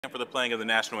For the playing of the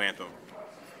national anthem.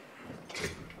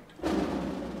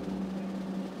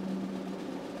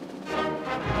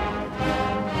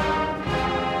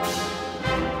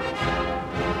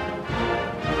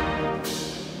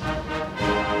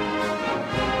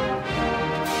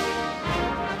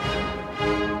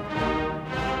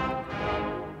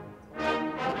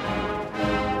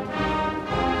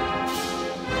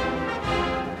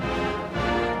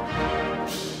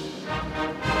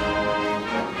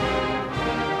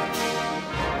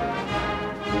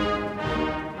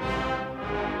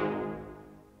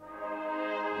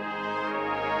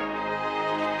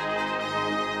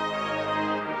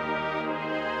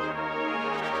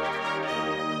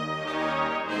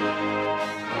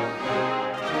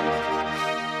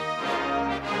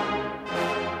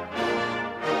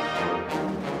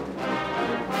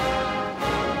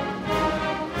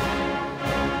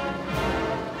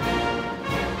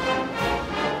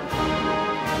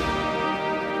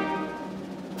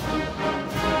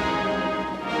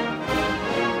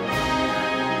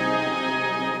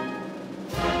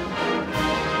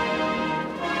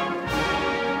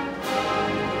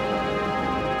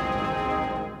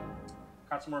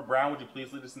 Councilmember Brown, would you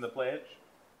please lead us in the pledge?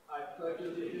 I pledge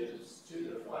allegiance to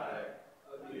the flag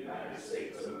of the United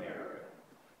States of America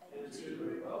and to the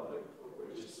republic for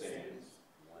which it stands,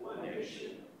 one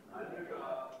nation, under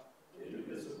God,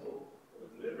 indivisible,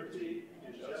 with liberty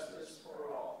and justice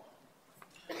for all.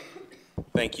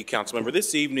 Thank you, Councilmember.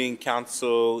 This evening,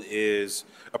 Council is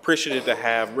appreciative to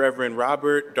have Reverend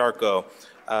Robert Darko,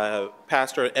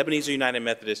 pastor at Ebenezer United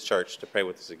Methodist Church, to pray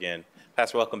with us again.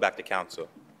 Pastor, welcome back to Council.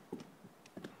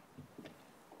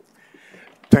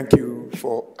 Thank you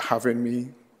for having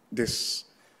me this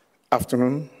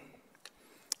afternoon,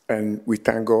 and we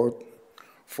thank God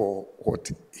for what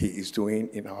He is doing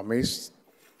in our midst.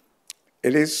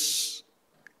 It is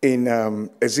in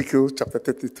Ezekiel chapter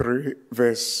 33,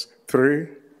 verse 3.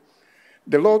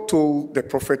 The Lord told the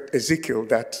prophet Ezekiel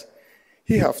that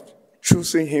He have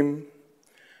chosen him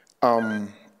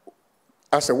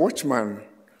as a watchman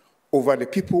over the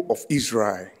people of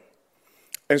Israel.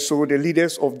 And so the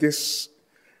leaders of this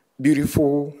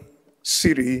beautiful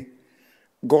city,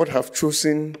 God have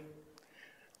chosen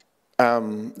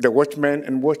the watchmen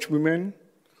and watchwomen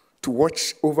to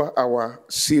watch over our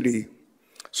city.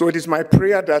 So it is my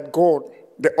prayer that God,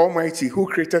 the Almighty, who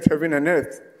created heaven and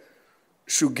earth,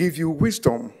 should give you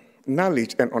wisdom,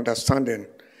 knowledge, and understanding.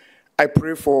 I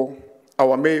pray for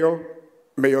our Mayor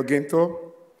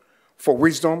Ginto, for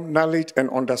wisdom, knowledge, and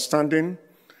understanding,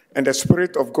 and the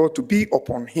Spirit of God to be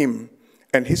upon him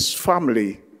and his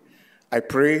family. I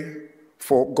pray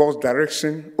for God's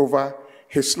direction over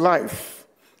his life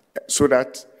so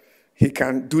that he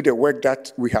can do the work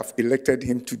that we have elected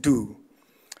him to do,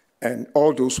 and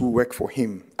all those who work for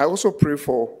him. I also pray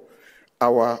for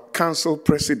our council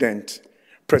president,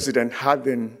 President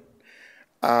Harden,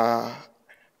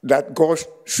 that God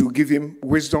should give him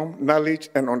wisdom, knowledge,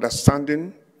 and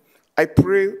understanding. I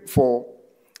pray for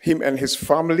him and his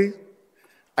family.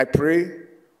 I pray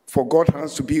for God's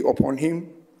hands to be upon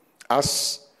him,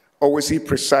 as always he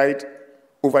preside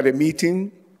over the meeting.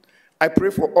 I pray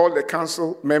for all the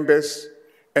council members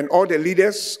and all the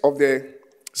leaders of the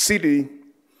city.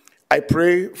 I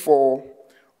pray for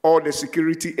all the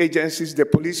security agencies, the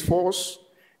police force,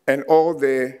 and all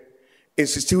the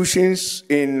institutions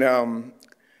in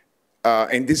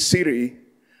this city.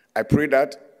 I pray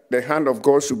that the hand of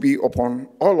God should be upon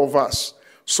all of us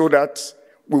so that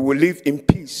we will live in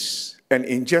peace and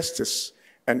in justice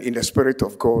and in the Spirit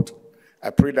of God. I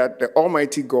pray that the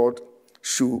Almighty God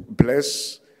should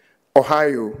bless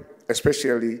Ohio,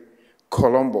 especially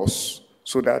Columbus,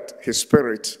 so that his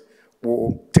Spirit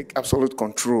will take absolute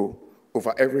control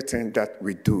over everything that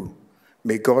we do.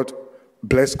 May God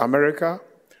bless America,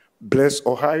 bless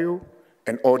Ohio,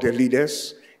 and all the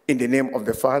leaders, in the name of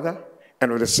the Father,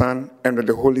 and of the Son, and of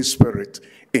the Holy Spirit.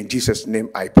 In Jesus' name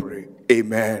I pray.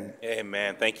 Amen.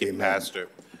 Amen. Thank you, Amen. Pastor.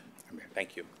 Amen.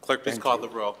 Thank you. Clerk, please call the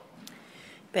roll.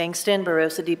 Bangston,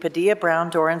 Barosa de Padilla, Brown,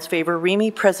 Dorans, favor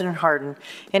Remy, President Harden.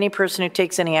 Any person who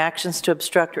takes any actions to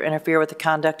obstruct or interfere with the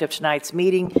conduct of tonight's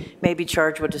meeting may be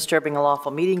charged with disturbing a lawful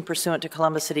meeting pursuant to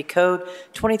Columbus City Code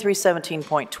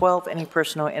 2317.12. Any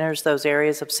person who enters those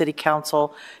areas of City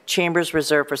Council chambers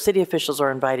reserved for city officials or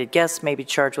invited guests may be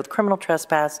charged with criminal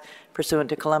trespass pursuant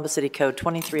to Columbus City Code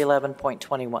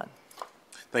 2311.21.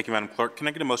 Thank you, Madam Clerk. Can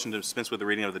I get a motion to dispense with the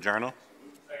reading of the journal?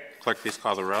 Clerk, please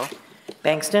call the roll.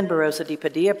 Bangston, Barosa de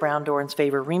Padilla, Brown, Dorans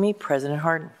favor, Remy. President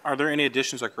Harden. Are there any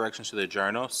additions or corrections to the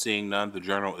journal? Seeing none, the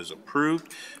journal is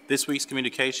approved. This week's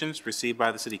communications received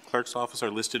by the city clerk's office are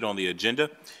listed on the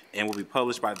agenda and will be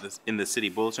published in the city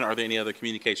bulletin. Are there any other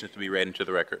communications to be read into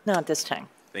the record? Not at this time.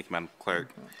 Thank you, Madam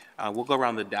Clerk. We'll go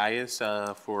around the dais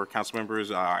for council members,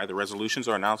 either resolutions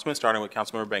or announcements, starting with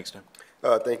Councilmember Bangston.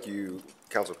 Thank you,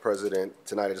 Council President.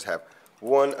 Tonight I just have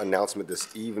one announcement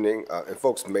this evening, and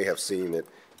folks may have seen it.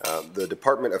 The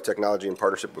Department of Technology, in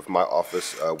partnership with my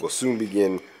office, will soon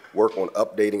begin work on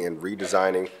updating and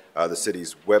redesigning the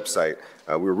city's website.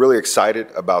 We're really excited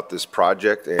about this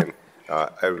project, and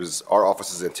it was our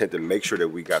office's intent to make sure that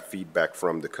we got feedback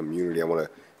from the community. I want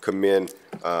to commend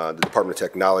the Department of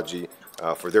Technology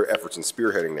for their efforts in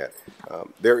spearheading that.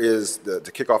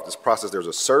 To kick off this process, there's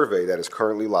a survey that is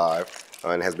currently live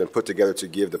and has been put together to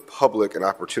give the public an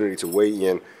opportunity to weigh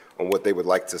in on what they would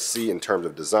like to see in terms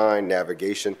of design,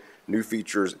 navigation, new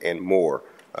features, and more.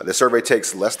 The survey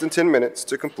takes less than 10 minutes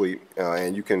to complete,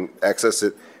 and you can access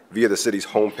it via the city's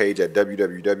homepage at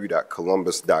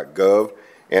www.columbus.gov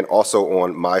and also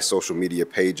on my social media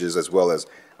pages as well as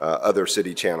other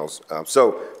city channels.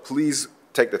 So please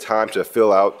take the time to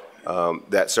fill out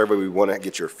that survey. We want to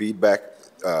get your feedback.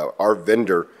 Our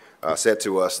vendor said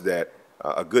to us that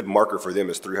a good marker for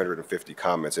them is 350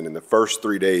 comments, and in the first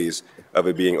 3 days of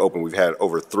it being open, we've had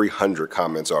over 300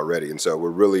 comments already, and so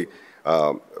we're really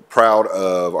proud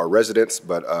of our residents,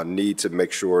 but need to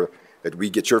make sure that we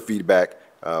get your feedback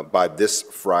by this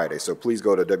Friday. So please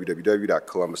go to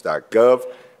www.columbus.gov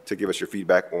to give us your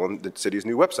feedback on the city's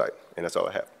new website, and that's all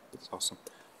I have. That's awesome.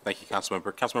 Thank you,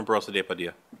 Councilmember. Councilmember Barosa de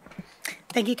Padilla.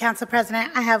 Thank you, Council President.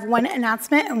 I have one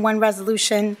announcement and one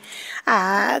resolution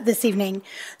this evening.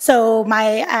 So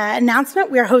my announcement,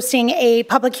 we are hosting a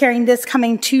public hearing this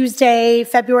coming Tuesday,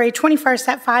 February 21st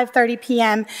at 5:30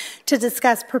 p.m. to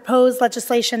discuss proposed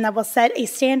legislation that will set a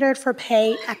standard for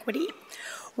pay equity.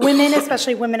 Women,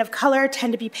 especially women of color,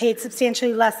 tend to be paid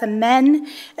substantially less than men,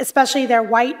 especially their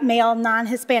white, male,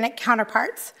 non-Hispanic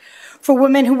counterparts. For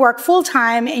women who work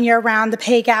full-time and year-round, the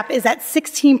pay gap is at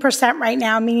 16% right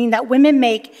now, meaning that women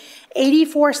make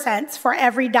 84 cents for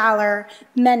every dollar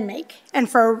men make. And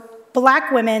for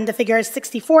Black women, the figure is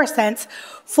 64 cents,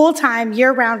 full-time,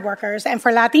 year-round workers. And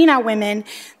for Latina women,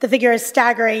 the figure is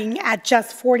staggering at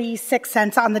just 46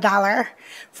 cents on the dollar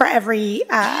for every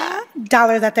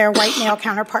dollar that their white male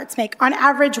counterparts make. On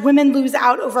average, women lose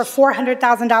out over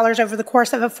 $400,000 over the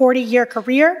course of a 40-year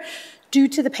career due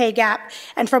to the pay gap.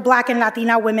 And for Black and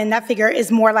Latina women, that figure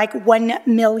is more like $1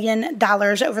 million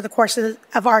over the course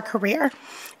of our career.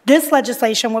 This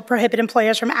legislation will prohibit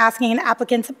employers from asking an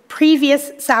applicant's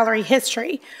previous salary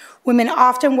history. Women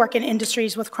often work in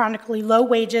industries with chronically low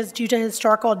wages due to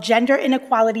historical gender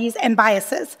inequalities and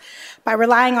biases. By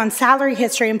relying on salary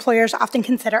history, employers often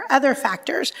consider other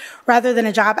factors rather than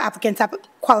a job applicant's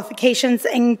qualifications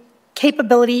and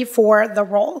capability for the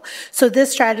role. So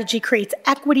this strategy creates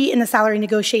equity in the salary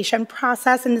negotiation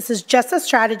process, and this is just a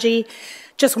strategy,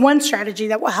 just one strategy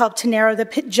that will help to narrow the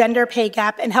gender pay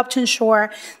gap and help to ensure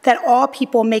that all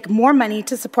people make more money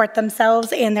to support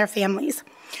themselves and their families.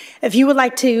 If you would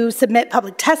like to submit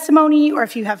public testimony or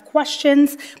if you have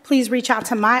questions, please reach out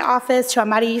to my office, to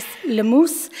Amaris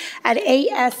Lemus at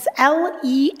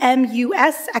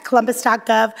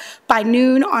aslemus@columbus.gov by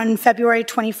noon on February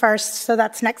 21st, so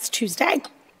that's next Tuesday,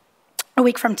 a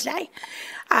week from today.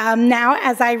 Now,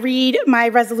 as I read my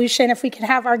resolution, if we could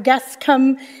have our guests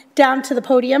come down to the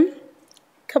podium.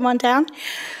 Come on down.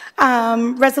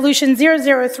 Resolution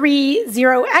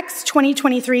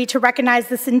 0030X-2023 to recognize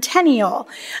the centennial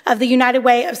of the United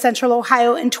Way of Central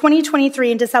Ohio in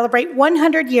 2023 and to celebrate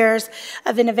 100 years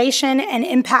of innovation and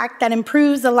impact that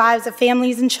improves the lives of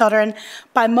families and children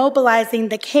by mobilizing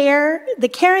the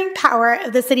caring power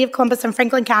of the City of Columbus and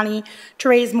Franklin County to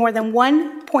raise more than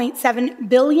 $1.7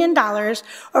 billion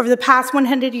over the past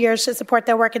 100 years to support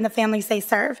their work and the families they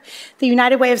serve. The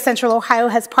United Way of Central Ohio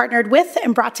has partnered with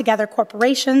and brought together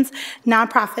corporations,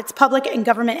 nonprofits, public and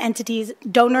government entities,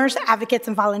 donors, advocates,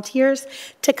 and volunteers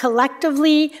to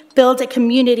collectively build a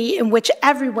community in which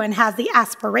everyone has the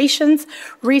aspirations,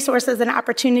 resources, and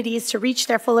opportunities to reach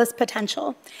their fullest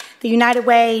potential. The United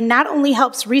Way not only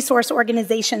helps resource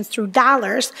organizations through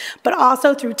dollars, but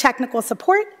also through technical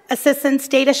support, assistance,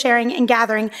 data sharing, and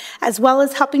gathering, as well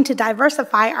as helping to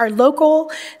diversify our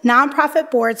local nonprofit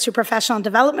boards through professional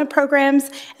development programs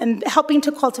and helping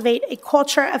to cultivate a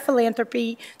culture of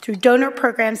philanthropy through donor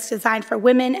programs designed for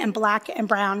women and Black and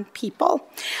brown people.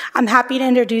 I'm happy to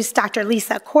introduce Dr.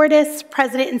 Lisa Cordes,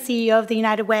 President and CEO of the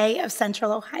United Way of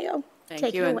Central Ohio.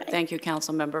 Thank you, and thank you,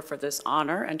 Council Member, for this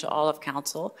honor, and to all of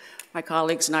Council. My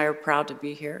colleagues and I are proud to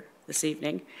be here this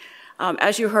evening.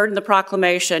 As you heard in the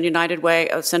proclamation, United Way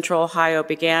of Central Ohio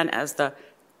began as the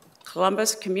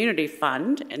Columbus Community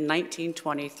Fund in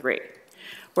 1923.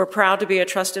 We're proud to be a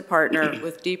trusted partner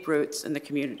with deep roots in the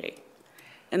community.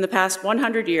 In the past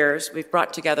 100 years, we've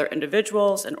brought together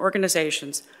individuals and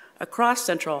organizations across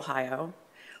Central Ohio,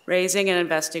 raising and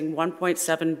investing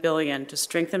 $1.7 billion to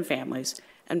strengthen families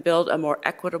and build a more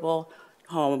equitable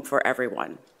home for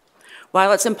everyone.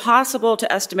 While it's impossible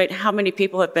to estimate how many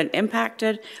people have been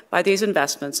impacted by these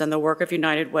investments and the work of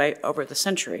United Way over the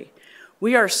century,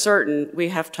 we are certain we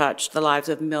have touched the lives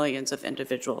of millions of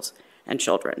individuals and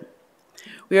children.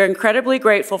 We are incredibly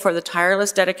grateful for the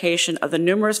tireless dedication of the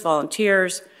numerous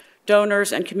volunteers,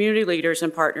 donors, and community leaders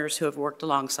and partners who have worked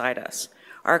alongside us.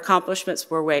 Our accomplishments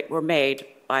were made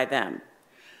by them.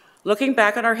 Looking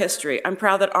back on our history, I'm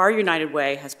proud that our United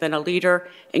Way has been a leader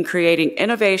in creating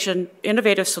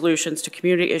innovative solutions to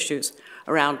community issues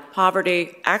around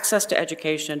poverty, access to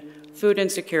education, food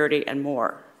insecurity, and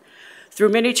more. Through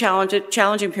many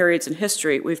challenging periods in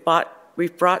history, we've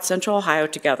brought Central Ohio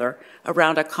together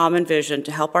around a common vision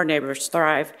to help our neighbors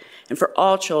thrive and for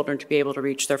all children to be able to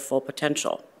reach their full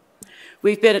potential.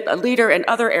 We've been a leader in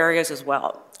other areas as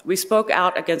well. We spoke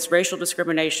out against racial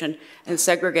discrimination and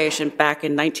segregation back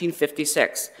in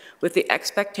 1956 with the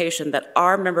expectation that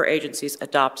our member agencies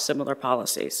adopt similar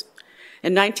policies.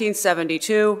 In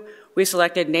 1972, we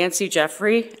selected Nancy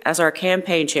Jeffrey as our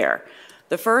campaign chair,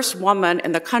 the first woman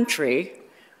in the country,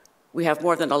 we have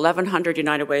more than 1,100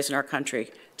 United Ways in our country,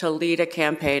 to lead a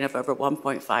campaign of over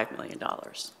 $1.5 million.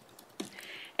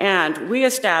 And we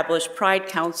established Pride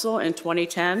Council in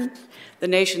 2010, the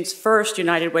nation's first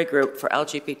United Way group for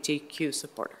LGBTQ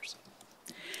supporters.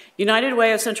 United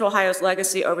Way of Central Ohio's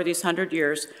legacy over these 100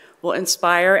 years will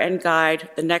inspire and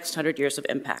guide the next 100 years of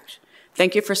impact.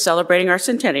 Thank you for celebrating our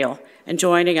centennial and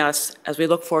joining us as we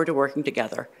look forward to working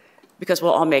together, because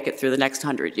we'll all make it through the next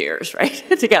 100 years, right,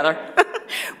 together.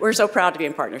 We're so proud to be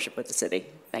in partnership with the city.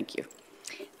 Thank you.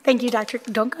 Thank you, Dr.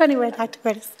 Don't go anywhere, Dr.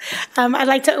 Curtis. I'd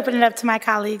like to open it up to my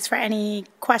colleagues for any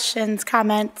questions,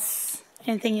 comments,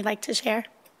 anything you'd like to share.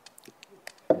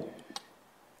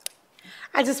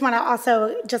 I just want to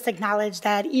also just acknowledge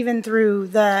that even through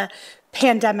the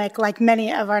pandemic, like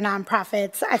many of our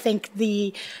nonprofits, I think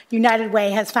the United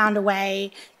Way has found a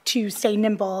way to stay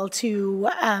nimble, to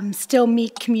still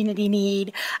meet community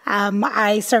need.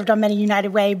 I served on many United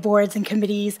Way boards and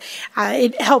committees.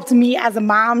 It helped me as a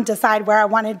mom decide where I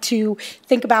wanted to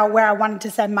think about where I wanted to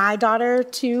send my daughter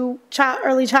to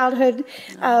early childhood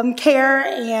care,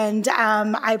 and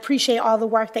I appreciate all the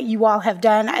work that you all have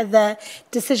done, the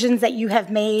decisions that you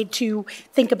have made to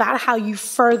think about how you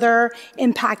further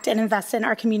impact and invest in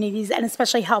our communities, and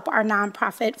especially help our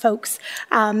nonprofit folks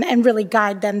and really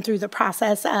guide them through the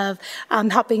process of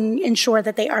helping ensure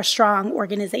that they are strong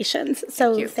organizations.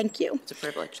 So thank you. It's a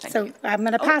privilege. Thank you. I'm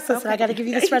going to pass this, and I got to give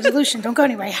you this resolution. Don't go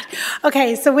anywhere.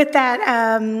 Okay, so with that,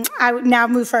 I would now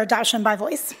move for adoption by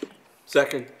voice.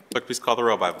 Second. Clerk, please call the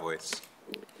roll by voice.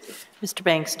 Mr.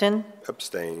 Bankston?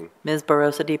 Abstain. Ms.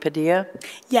 Barosa de Padilla?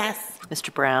 Yes.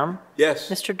 Mr. Brown? Yes.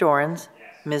 Mr. Dorans?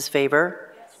 Ms.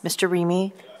 Favor? Mr.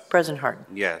 Remy? President Harden?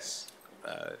 Yes.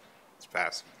 It's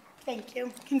passed. Thank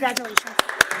you. Congratulations.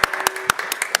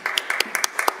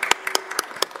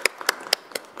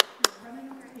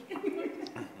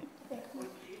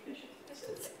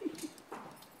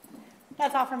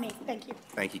 That's all for me. Thank you.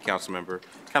 Thank you, Councilmember.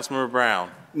 Councilmember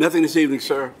Brown. Nothing this evening,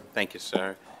 sir. Thank you,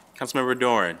 sir. Councilmember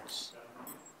Dorans.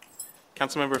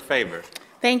 Councilmember Favor.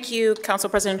 Thank you, Council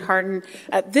President Harden.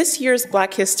 This year's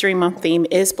Black History Month theme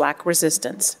is Black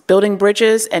Resistance, building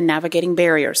bridges and navigating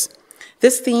barriers.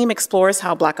 This theme explores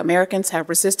how Black Americans have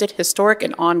resisted historic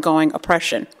and ongoing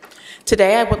oppression.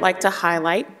 Today, I would like to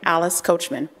highlight Alice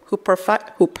Coachman, who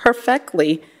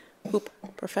perfectly,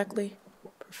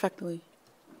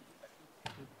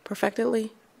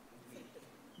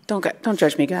 don't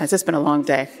judge me, guys, it's been a long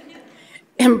day,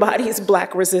 embodies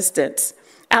Black resistance.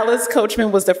 Alice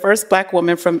Coachman was the first Black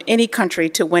woman from any country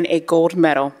to win a gold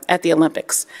medal at the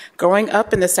Olympics. Growing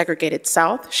up in the segregated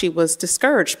South, she was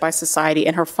discouraged by society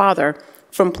and her father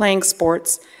from playing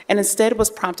sports and instead was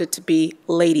prompted to be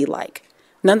ladylike.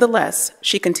 Nonetheless,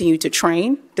 she continued to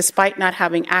train despite not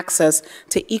having access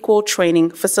to equal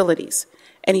training facilities,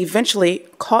 and eventually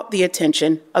caught the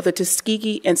attention of the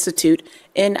Tuskegee Institute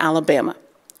in Alabama.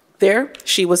 There,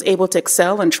 she was able to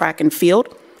excel in track and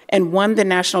field and won the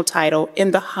national title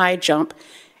in the high jump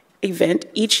event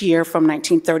each year from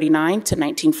 1939 to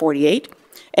 1948.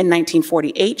 In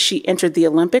 1948, she entered the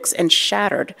Olympics and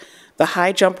shattered the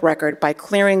high jump record by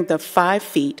clearing the 5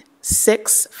 feet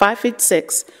 6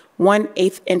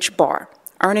 1/8 inch bar,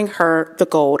 earning her the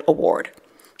gold award.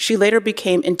 She later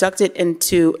became inducted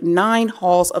into 9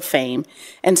 halls of fame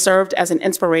and served as an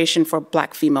inspiration for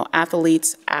Black female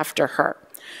athletes after her.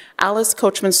 Alice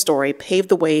Coachman's story paved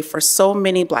the way for so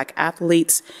many Black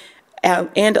athletes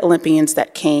and Olympians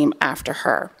that came after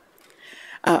her.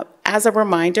 As a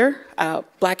reminder,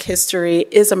 Black history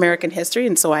is American history,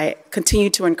 and so I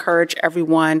continue to encourage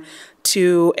everyone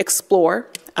to explore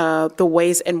the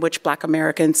ways in which Black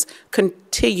Americans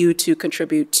continue to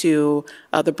contribute to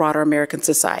the broader American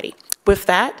society. With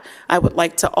that, I would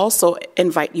like to also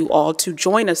invite you all to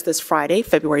join us this Friday,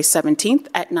 February 17th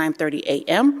at 9:30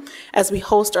 a.m. as we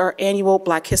host our annual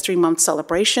Black History Month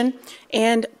celebration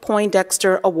and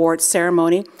Poindexter Award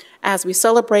ceremony as we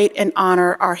celebrate and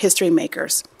honor our history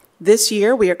makers. This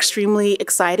year, we are extremely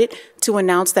excited to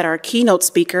announce that our keynote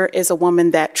speaker is a woman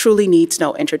that truly needs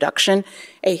no introduction,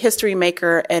 a history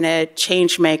maker and a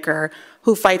change maker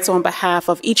who fights on behalf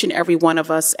of each and every one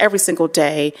of us every single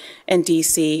day in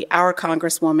D.C., our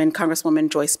Congresswoman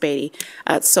Joyce Beatty.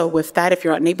 So with that, if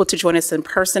you're unable to join us in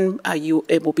person,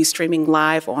 it will be streaming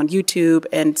live on YouTube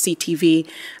and CTV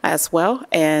as well.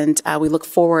 And we look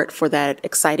forward for that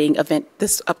exciting event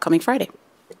this upcoming Friday.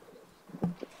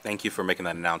 Thank you for making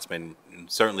that announcement,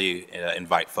 and certainly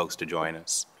invite folks to join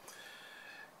us.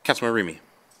 Councilmember Remy.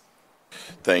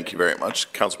 Thank you very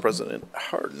much, Council President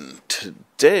Hardin.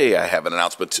 Today I have an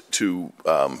announcement to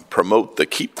promote the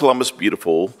Keep Columbus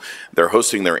Beautiful. They're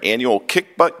hosting their annual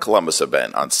Kick Butt Columbus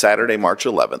event on Saturday, March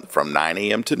 11th from 9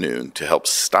 a.m. to noon to help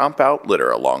stomp out litter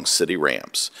along city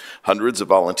ramps. Hundreds of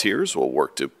volunteers will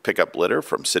work to pick up litter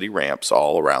from city ramps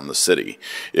all around the city.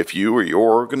 If you or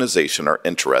your organization are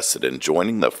interested in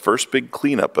joining the first big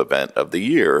cleanup event of the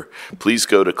year, please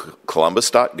go to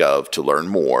columbus.gov to learn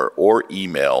more or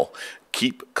email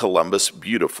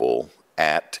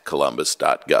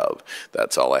keepcolumbusbeautiful@columbus.gov.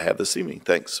 That's all I have this evening.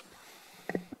 Thanks.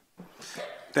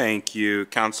 Thank you,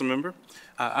 Councilmember.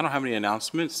 I don't have any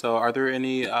announcements, so are there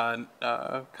any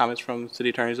comments from the City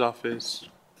Attorney's Office,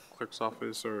 Clerk's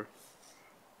Office, or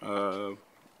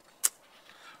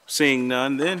seeing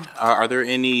none then? Are there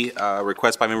any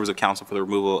requests by members of council for the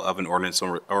removal of an ordinance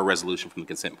or resolution from the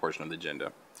consent portion of the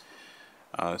agenda?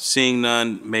 Seeing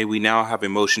none, may we now have a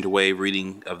motion to waive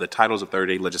reading of the titles of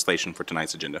third-day legislation for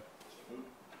tonight's agenda?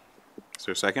 Is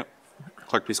there a second?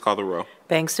 Clerk, please call the row.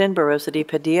 Bangston, Barosa de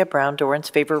Padilla, Brown, Dorans,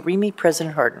 favor, Remy,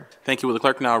 President Harden. Thank you. Will the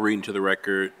clerk now read into the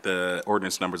record the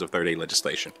ordinance numbers of third-day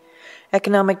legislation?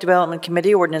 Economic Development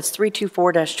Committee, Ordinance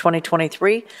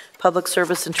 324-2023. Public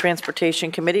Service and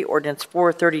Transportation Committee, Ordinance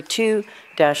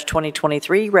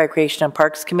 432-2023. Recreation and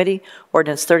Parks Committee,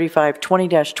 Ordinance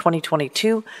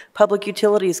 3520-2022. Public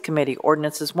Utilities Committee,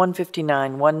 Ordinances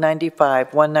 159,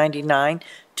 195, 199,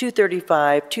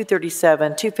 235,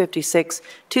 237, 256,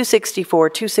 264,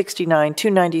 269,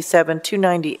 297,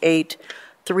 298,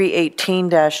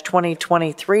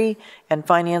 318-2023, and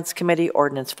Finance Committee,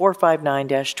 Ordinance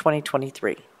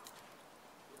 459-2023.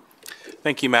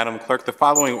 Thank you, Madam Clerk. The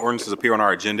following ordinances appear on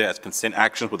our agenda as consent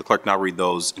actions. Will the clerk now read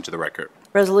those into the record?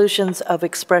 Resolutions of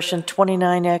expression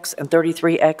 29X and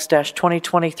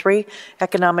 33X-2023.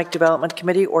 Economic Development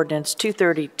Committee, Ordinance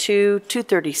 232,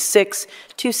 236,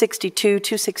 262,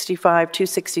 265,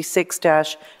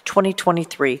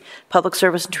 266-2023. Public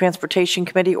Service and Transportation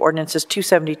Committee, Ordinances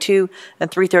 272 and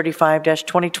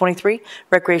 335-2023.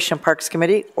 Recreation and Parks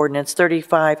Committee, Ordinance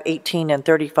 3518 and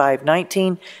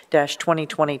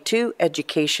 3519-2022.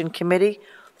 Education Committee,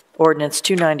 Ordinance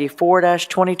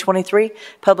 294-2023.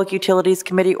 Public Utilities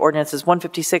Committee, Ordinances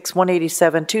 156,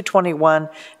 187, 221,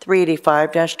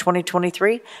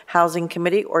 385-2023. Housing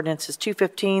Committee, Ordinances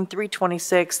 215,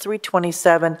 326,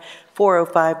 327,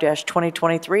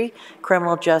 405-2023.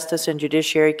 Criminal Justice and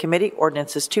Judiciary Committee,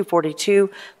 Ordinances 242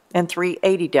 and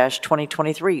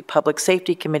 380-2023. Public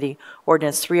Safety Committee,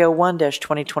 Ordinance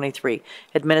 301-2023.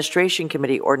 Administration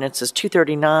Committee, Ordinances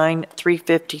 239,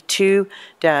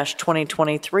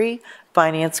 352-2023.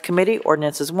 Finance Committee,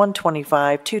 Ordinances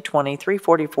 125, 220,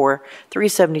 344,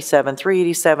 377,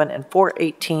 387, and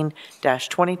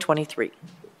 418-2023.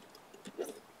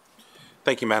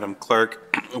 Thank you, Madam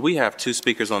Clerk. We have two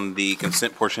speakers on the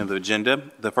consent portion of the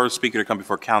agenda. The first speaker to come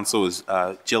before council is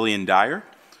Jillian Dyer,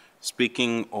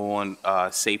 speaking on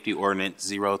Safety Ordinance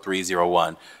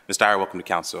 0301. Ms. Dyer, welcome to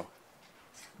council.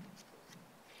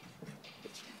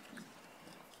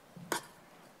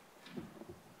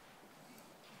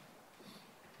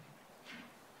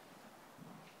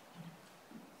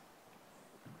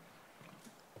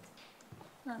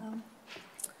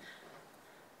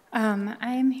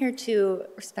 I am here to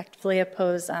respectfully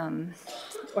oppose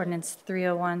Ordinance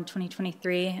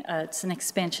 301-2023. It's an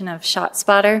expansion of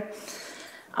ShotSpotter.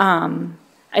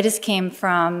 I just came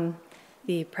from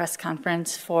the press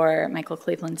conference for Michael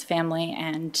Cleveland's family,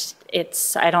 and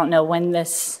I don't know when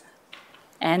this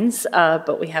ends,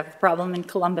 but we have a problem in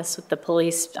Columbus with the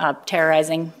police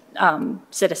terrorizing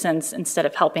citizens instead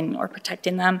of helping or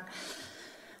protecting them.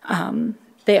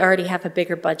 They already have a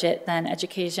bigger budget than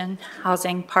education,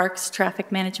 housing, parks,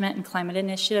 traffic management, and climate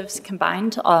initiatives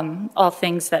combined, all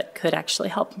things that could actually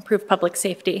help improve public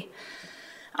safety.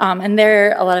 And there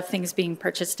are a lot of things being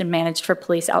purchased and managed for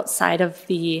police outside of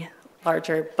the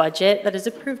larger budget that is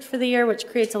approved for the year, which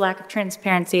creates a lack of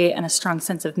transparency and a strong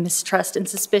sense of mistrust and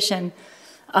suspicion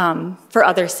for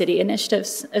other city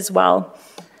initiatives as well.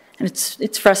 And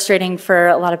it's frustrating for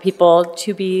a lot of people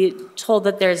to be told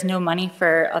that there's no money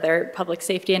for other public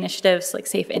safety initiatives like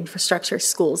safe infrastructure,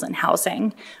 schools, and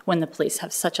housing when the police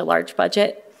have such a large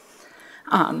budget.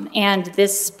 And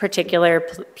this particular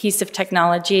piece of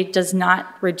technology does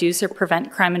not reduce or prevent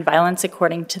crime and violence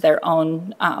according to their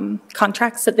own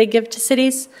contracts that they give to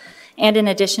cities. And in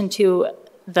addition to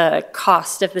the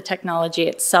cost of the technology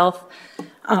itself,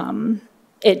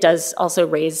 it does also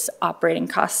raise operating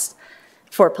costs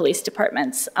for police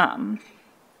departments.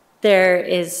 There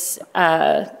is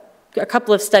a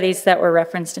couple of studies that were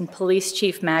referenced in Police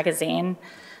Chief magazine.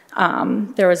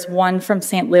 There was one from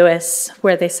St. Louis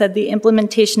where they said the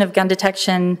implementation of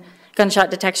gunshot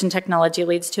detection technology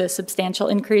leads to a substantial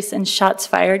increase in shots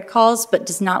fired calls, but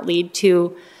does not lead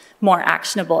to more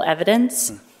actionable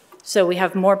evidence. So we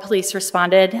have more police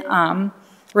responding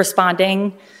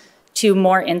to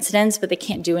more incidents, but they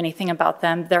can't do anything about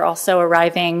them. They're also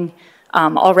arriving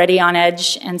already on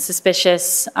edge and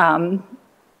suspicious,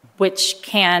 which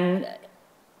can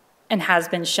and has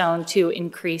been shown to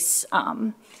increase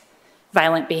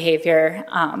violent behavior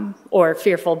or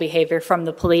fearful behavior from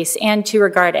the police, and to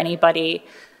regard anybody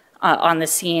on the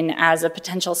scene as a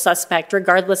potential suspect,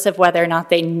 regardless of whether or not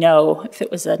they know if it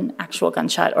was an actual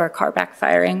gunshot or a car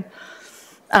backfiring.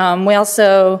 We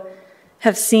also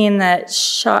have seen that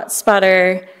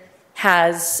ShotSpotter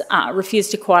has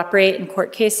refused to cooperate in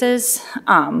court cases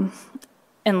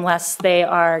unless they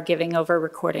are giving over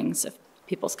recordings of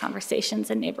people's conversations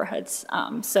in neighborhoods.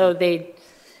 So they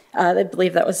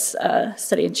believe that was a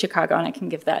study in Chicago, and I can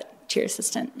give that to your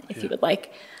assistant if you would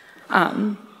like.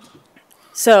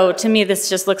 So to me, this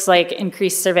just looks like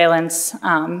increased surveillance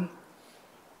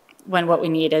when what we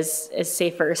need is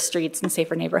safer streets and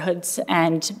safer neighborhoods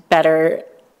and better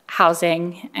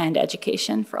housing and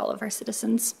education for all of our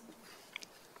citizens.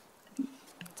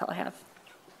 That's all I have.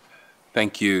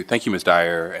 Thank you, Ms.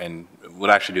 Dyer. And what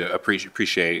I actually do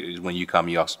appreciate is when you come,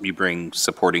 you bring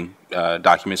supporting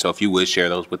documents. So if you would share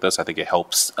those with us, I think it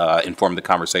helps inform the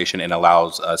conversation and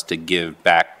allows us to give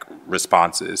back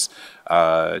responses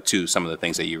to some of the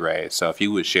things that you raised. So if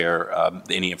you would share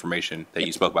any information that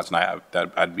you spoke about tonight,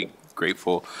 I'd be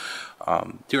grateful. Are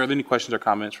there any questions or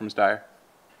comments from Ms. Dyer?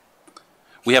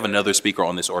 We have another speaker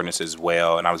on this ordinance as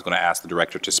well, and I was going to ask the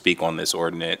director to speak on this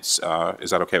ordinance. Is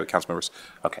that okay with council members?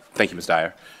 Okay, thank you, Ms.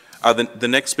 Dyer. The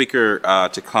next speaker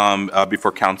to come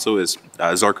before council is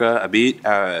Zorka Abid,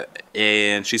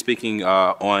 and she's speaking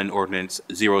on ordinance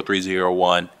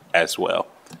 0301 as well.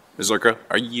 Ms. Zorka,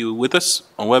 are you with us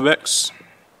on WebEx?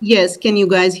 Yes, can you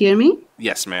guys hear me?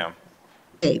 Yes, ma'am.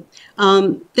 Okay.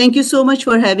 Thank you so much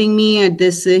for having me at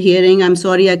this hearing. I'm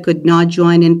sorry I could not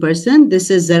join in person.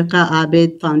 This is Zarqa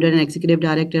Abid, founder and executive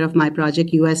director of My Project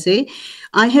USA.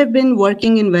 I have been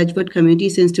working in Wedgwood community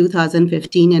since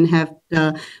 2015 and have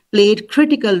played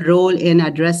critical role in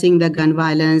addressing the gun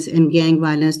violence and gang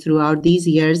violence throughout these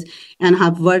years, and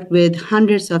have worked with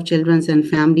hundreds of children and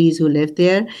families who live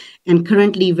there, and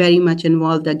currently very much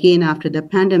involved again after the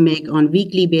pandemic. On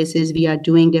weekly basis, we are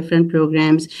doing different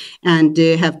programs and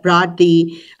have brought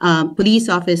the police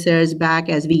officers back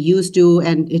as we used to,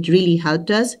 and it really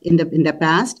helped us in the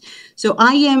past. So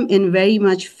I am in very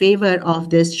much favor of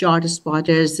this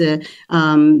ShotSpotter's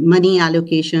money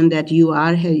allocation that you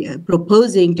are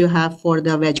proposing to have for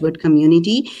the Wedgwood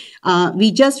community.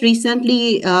 We just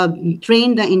recently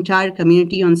trained the entire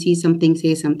community on See Something,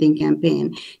 Say Something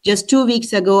campaign. Just 2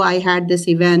 weeks ago, I had this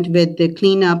event with the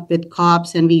cleanup with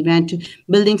cops, and we went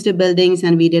to buildings,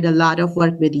 and we did a lot of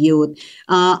work with youth.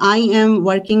 I am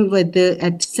working with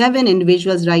at 7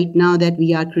 individuals right now that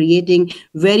we are creating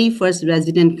very first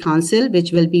resident council,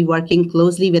 which will be working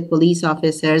closely with police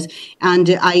officers.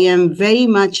 And I am very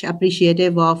much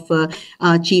appreciative of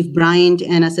Chief Brian Bryant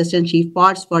and Assistant Chief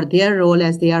Potts for their role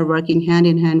as they are working hand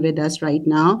in hand with us right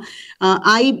now.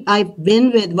 I've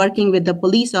been working with the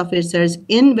police officers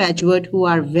in Wedgwood who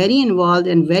are very involved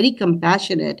and very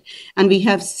compassionate, and we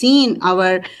have seen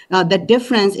the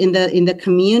difference in the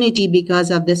community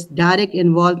because of this direct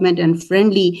involvement and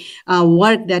friendly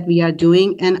work that we are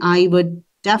doing. And I would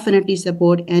definitely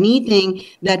support anything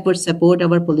that would support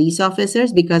our police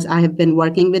officers because I have been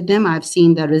working with them. I've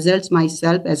seen the results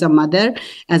myself as a mother,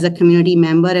 as a community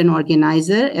member and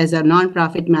organizer, as a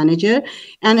nonprofit manager.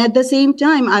 And at the same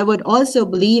time, I would also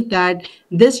believe that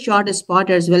this short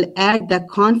spotters will add the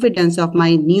confidence of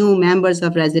my new members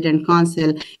of resident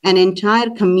council and entire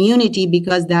community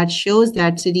because that shows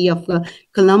that city of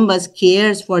Columbus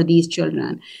cares for these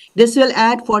children. This will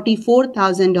add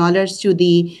 $44,000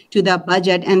 to the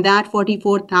budget, and that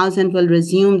 $44,000 will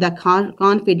resume the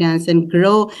confidence and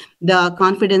grow the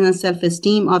confidence and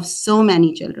self-esteem of so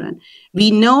many children.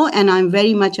 We know, and I'm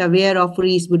very much aware of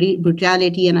police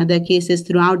brutality and other cases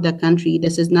throughout the country.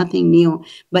 This is nothing new.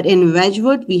 But in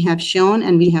Wedgwood, we have shown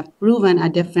and we have proven a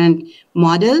different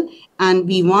model, and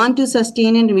we want to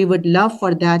sustain it. We would love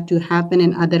for that to happen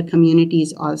in other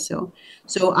communities also.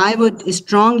 So I would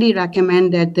strongly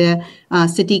recommend that the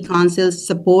city council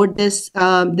support this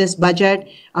budget,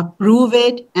 approve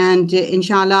it, and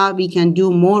inshallah, we can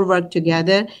do more work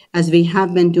together as we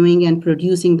have been doing and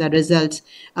producing the results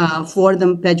for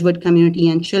the Wedgwood community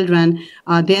and children.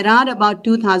 There are about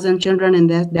 2,000 children in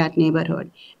that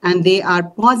neighborhood, and they are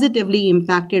positively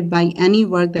impacted by any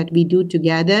work that we do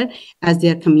together as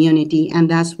their community, and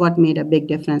that's what made a big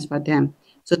difference for them.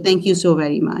 So thank you so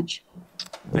very much.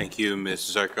 Thank you, Ms.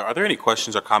 Zerka. Are there any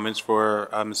questions or comments for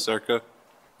Ms. Zerka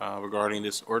regarding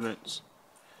this ordinance?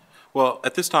 Well,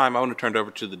 at this time, I want to turn it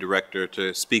over to the director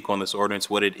to speak on this ordinance,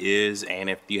 what it is, and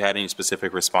if you had any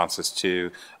specific responses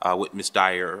to what Ms.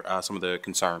 Dyer, some of the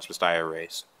concerns Ms. Dyer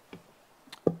raised.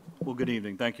 Well, good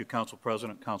evening. Thank you, Council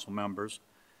President, Council members.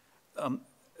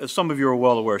 As some of you are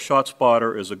well aware,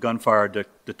 ShotSpotter is a gunfire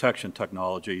detection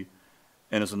technology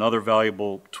and is another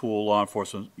valuable tool law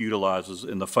enforcement utilizes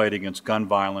in the fight against gun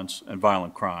violence and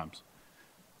violent crimes.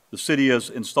 The city has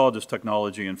installed this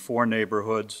technology in 4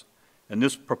 neighborhoods, and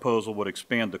this proposal would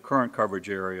expand the current coverage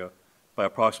area by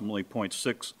approximately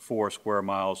 0.64 square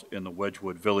miles in the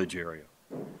Wedgwood Village area.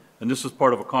 And this is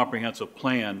part of a comprehensive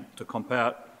plan to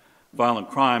combat violent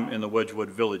crime in the Wedgwood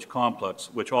Village complex,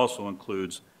 which also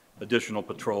includes additional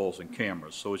patrols and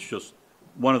cameras. So it's just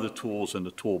one of the tools in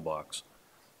the toolbox.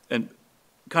 And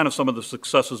kind of some of the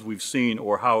successes we've seen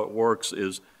or how it works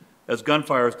is as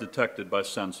gunfire is detected by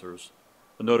sensors,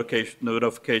 the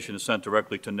notification is sent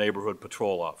directly to neighborhood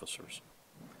patrol officers.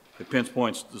 It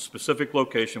pinpoints the specific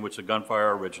location which the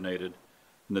gunfire originated,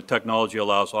 and the technology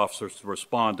allows officers to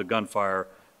respond to gunfire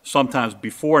sometimes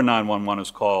before 911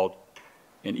 is called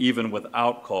and even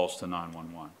without calls to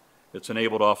 911. It's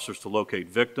enabled officers to locate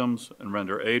victims and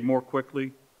render aid more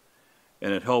quickly,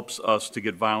 and it helps us to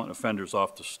get violent offenders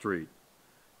off the street.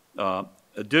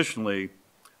 Additionally,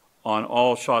 on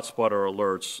all ShotSpotter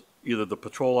alerts, either the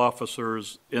patrol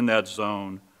officers in that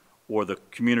zone or the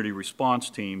community response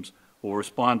teams will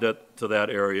respond to that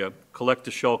area, collect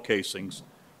the shell casings,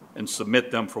 and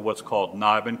submit them for what's called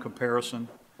NIBIN comparison.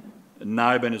 And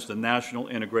NIBIN is the National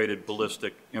Integrated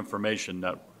Ballistic Information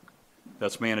Network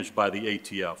that's managed by the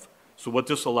ATF. So what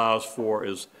this allows for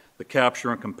is the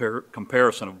capture and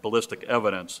comparison of ballistic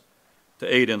evidence to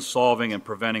aid in solving and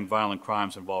preventing violent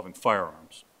crimes involving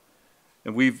firearms.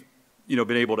 And we've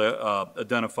been able to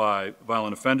identify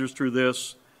violent offenders through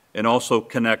this and also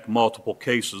connect multiple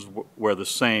cases where the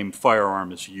same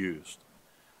firearm is used.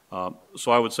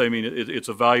 So I would say, it's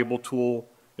a valuable tool.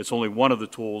 It's only one of the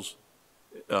tools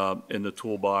in the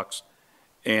toolbox.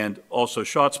 And also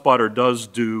ShotSpotter does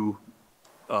do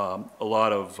a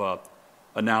lot of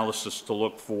analysis to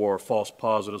look for false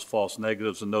positives, false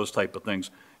negatives, and those type of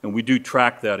things. And we do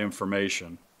track that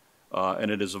information,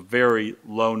 and it is a very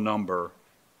low number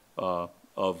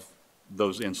of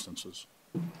those instances.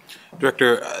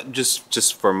 Director,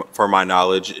 just for my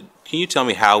knowledge, can you tell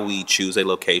me how we choose a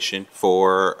location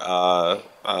for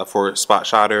Spot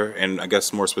Shotter? And I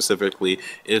guess more specifically,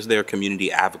 is there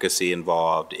community advocacy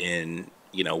involved in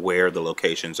where the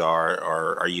locations are,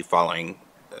 or are you following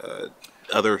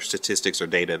other statistics or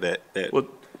data that? Well,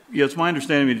 yeah, it's my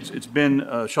understanding. It's been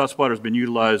ShotSpotter has been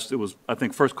utilized. It was, I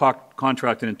think, first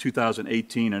contracted in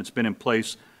 2018, and it's been in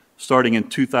place starting in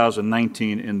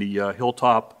 2019 in the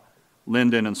Hilltop,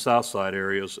 Linden, and Southside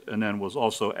areas, and then was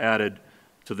also added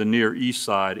to the near east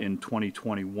side in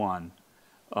 2021.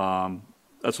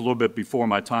 That's a little bit before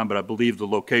my time, but I believe the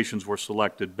locations were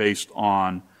selected based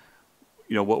on,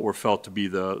 what were felt to be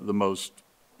the most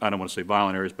I don't want to say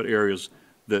violent areas, but areas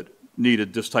that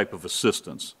needed this type of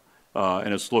assistance.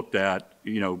 And it's looked at,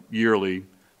 yearly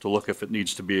to look if it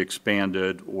needs to be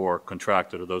expanded or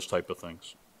contracted or those type of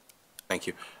things. Thank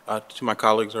you. To my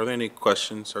colleagues, are there any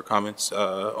questions or comments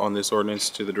on this ordinance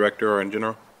to the director or in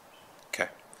general? Okay.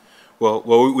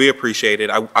 Well, we appreciate it.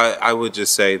 I would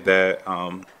just say that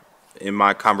in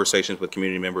my conversations with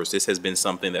community members, this has been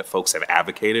something that folks have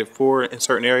advocated for in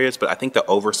certain areas, but I think the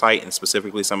oversight and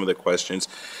specifically some of the questions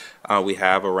we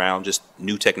have around just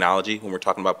new technology when we're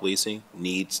talking about policing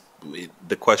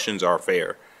the questions are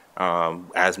fair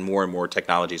as more and more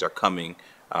technologies are coming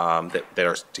that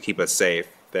are to keep us safe,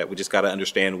 that we just got to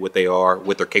understand what they are,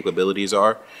 what their capabilities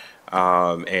are,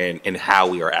 and how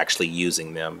we are actually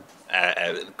using them.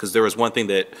 Because there was one thing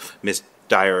that Ms.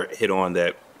 Dyer hit on,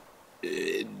 that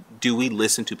do we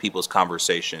listen to people's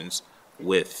conversations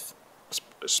with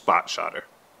spot shotter?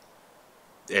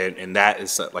 And that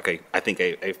is I think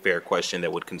a fair question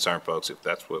that would concern folks if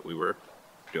that's what we were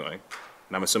doing.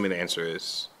 And I'm assuming the answer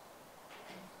is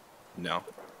no.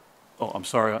 Oh, I'm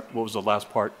sorry, what was the last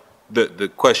part?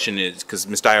 The question is, because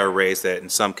Ms. Dyer raised that in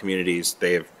some communities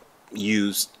they have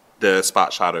used the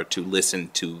spot shotter to listen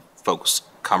to folks'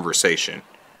 conversation,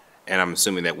 and I'm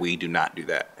assuming that we do not do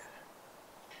that.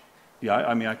 Yeah,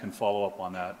 I mean, I can follow up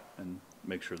on that and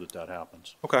make sure that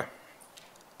happens. Okay.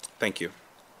 Thank you.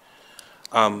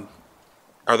 Are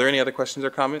there any other questions or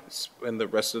comments in the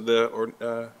rest of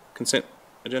the consent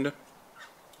agenda?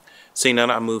 Seeing none,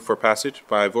 I move for passage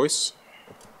by voice.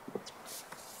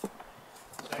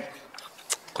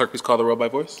 Clerk, please call the roll by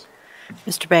voice.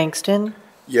 Mr. Bankston?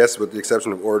 Yes, with the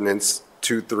exception of ordinance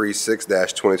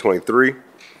 236-2023,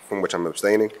 from which I'm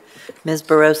abstaining. Ms.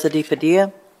 Barosa de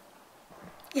Padilla?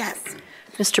 Yes.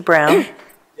 Mr. Brown?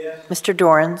 Yes. Mr.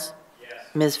 Dorans? Yes.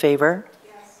 Ms. Favor?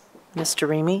 Yes. Mr.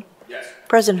 Remy? Yes.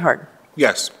 President Harden?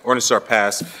 Yes, ordinances are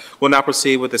passed. We'll now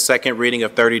proceed with the second reading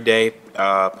of 30-day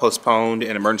postponed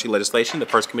and emergency legislation. The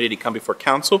first committee to come before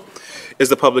council is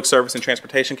the Public Service and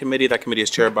Transportation Committee. That committee is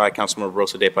chaired by Councilmember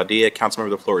Rosa de Padilla. Councilmember,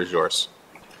 the floor is yours.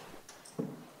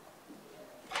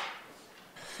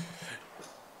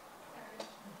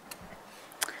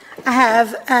 I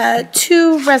have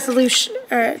two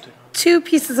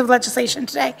pieces of legislation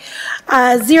today.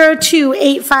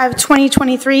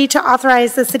 0285-2023 to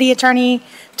authorize the city attorney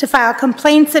to file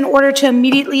complaints in order to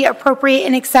immediately appropriate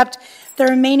and accept the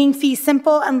remaining fee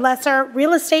simple and lesser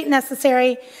real estate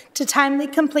necessary to timely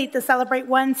complete the Celebrate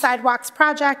One sidewalks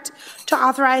project, to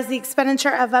authorize the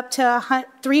expenditure of up to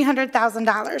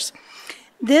 $300,000.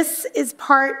 This is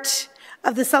part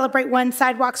of the Celebrate One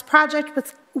sidewalks project,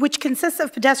 which consists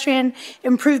of pedestrian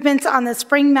improvements on the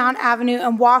Spring Mount Avenue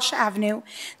and Walsh Avenue.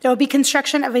 There will be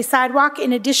construction of a sidewalk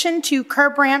in addition to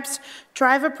curb ramps,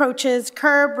 drive approaches,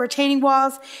 curb, retaining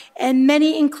walls, and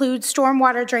many include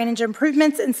stormwater drainage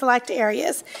improvements in select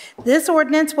areas. This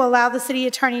ordinance will allow the city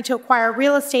attorney to acquire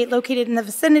real estate located in the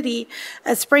vicinity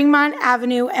of Springmont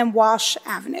Avenue and Walsh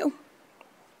Avenue. And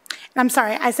I'm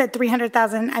sorry, I said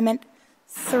 300,000, I meant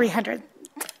 300.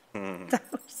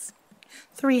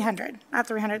 300, not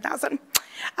 300,000.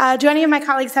 Do any of my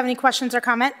colleagues have any questions or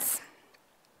comments?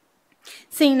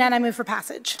 Seeing none, I move for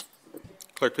passage.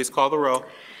 Clerk, please call the roll.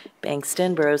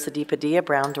 Bankston, Barosa de Padilla,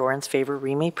 Brown, Dorans, Favor,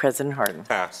 Remy, President Harden.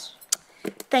 Pass.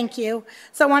 Thank you.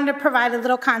 So I wanted to provide a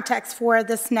little context for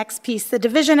this next piece. The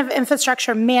Division of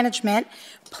Infrastructure Management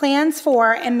plans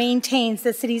for and maintains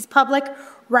the city's public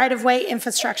right-of-way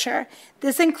infrastructure.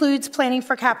 This includes planning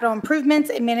for capital improvements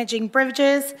and managing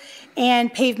bridges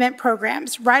and pavement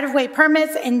programs, right-of-way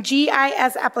permits, and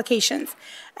GIS applications.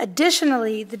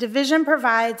 Additionally, the division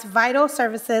provides vital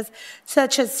services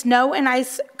such as snow and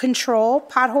ice control,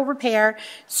 pothole repair,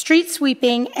 street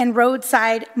sweeping, and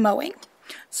roadside mowing.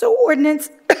 So Ordinance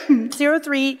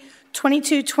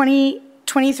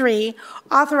 03-22-2023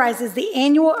 authorizes the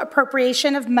annual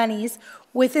appropriation of monies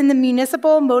within the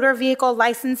Municipal Motor Vehicle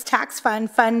License Tax Fund,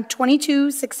 Fund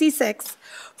 2266,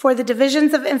 for the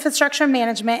Divisions of Infrastructure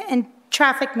Management and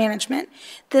Traffic Management.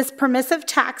 This permissive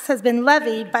tax has been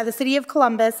levied by the City of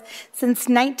Columbus since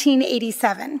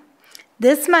 1987.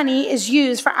 This money is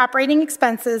used for operating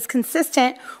expenses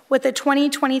consistent with the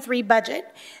 2023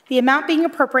 budget. The amount being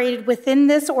appropriated within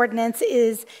this ordinance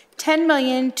is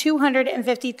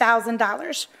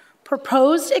 $10,250,000.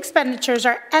 Proposed expenditures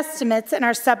are estimates and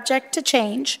are subject to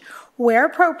change. Where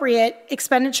appropriate,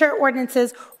 expenditure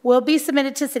ordinances will be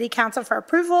submitted to City Council for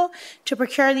approval to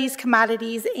procure these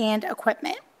commodities and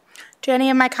equipment. Do any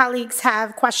of my colleagues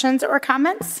have questions or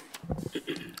comments?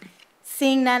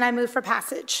 Seeing none, I move for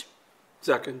passage.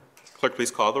 Second. Clerk, please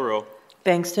call the roll.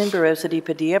 Bankston, Barosa de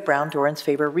Padilla, Brown, Dorans,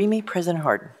 Favor, Remy, President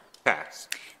Harden. Pass.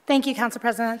 Thank you, Council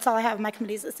President. That's all I have in my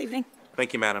committees this evening.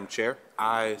 Thank you, Madam Chair.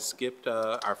 I skipped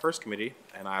our first committee,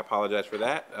 and I apologize for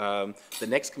that. The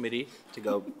next committee to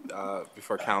go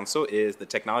before council is the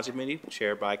Technology Committee,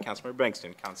 chaired by Councilmember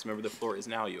Bankston. Councilmember, the floor is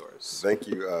now yours. Thank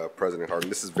you, President Harden.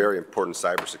 This is very important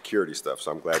cybersecurity stuff, so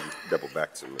I'm glad you doubled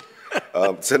back to me.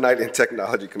 Tonight in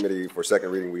Technology Committee for second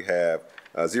reading, we have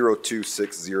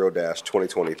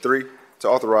 0260-2023 to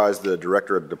authorize the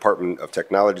Director of the Department of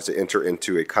Technology to enter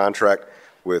into a contract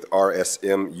with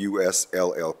RSM US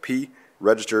LLP,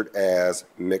 registered as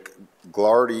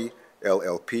McGlarty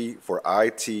LLP for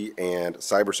IT and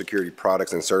cybersecurity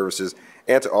products and services,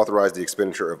 and to authorize the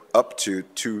expenditure of up to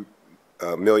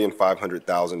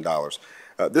 $2,500,000.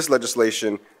 This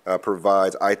legislation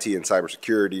provides IT and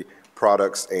cybersecurity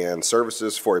products and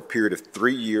services for a period of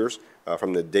 3 years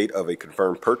from the date of a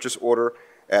confirmed purchase order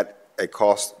at a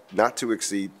cost not to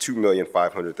exceed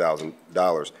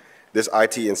 $2,500,000. This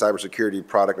IT and cybersecurity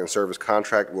product and service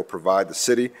contract will provide the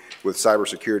city with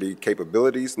cybersecurity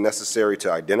capabilities necessary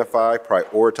to identify,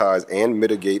 prioritize, and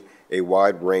mitigate a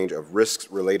wide range of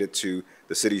risks related to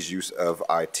the city's use of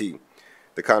IT.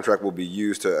 The contract will be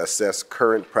used to assess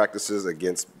current practices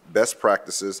against best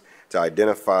practices, to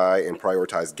identify and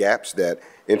prioritize gaps that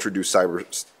introduce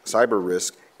cyber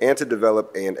risk, and to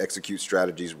develop and execute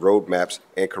strategies, roadmaps,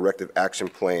 and corrective action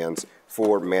plans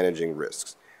for managing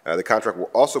risks. The contract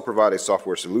will also provide a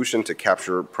software solution to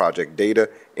capture project data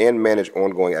and manage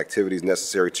ongoing activities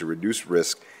necessary to reduce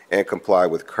risk and comply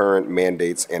with current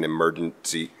mandates and emerging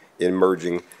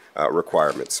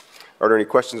requirements. Are there any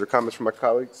questions or comments from my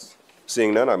colleagues?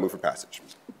 Seeing none, I move for passage.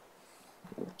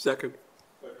 Second.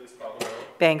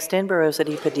 Bangston, Barosa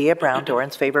de Padilla, Brown,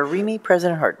 Dorans, favor, Remy,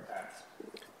 President Harden.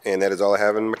 And that is all I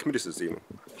have in my committees this evening.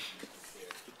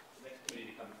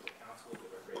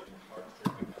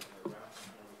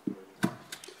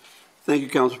 Thank you,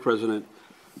 Council President.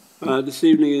 This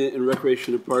evening in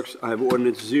Recreation and Parks, I have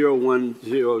ordinance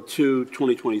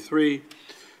 0102-2023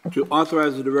 to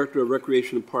authorize the Director of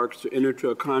Recreation and Parks to enter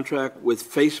into a contract with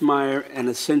Facemeyer and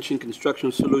Ascension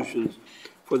Construction Solutions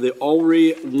for the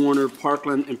Ulrey Warner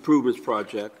Parkland Improvements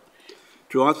Project,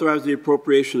 to authorize the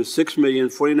appropriation of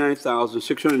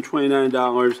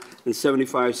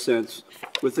 $6,049,629.75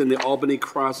 within the Albany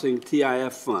Crossing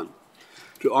TIF Fund,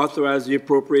 to authorize the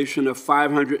appropriation of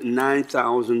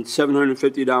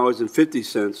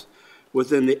 $509,750.50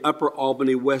 within the Upper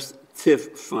Albany West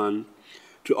TIF Fund,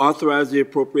 to authorize the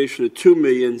appropriation of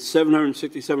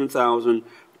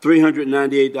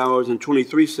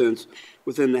 $2,767,398.23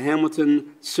 within the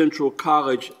Hamilton Central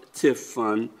College TIF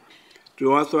Fund,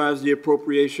 to authorize the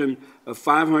appropriation of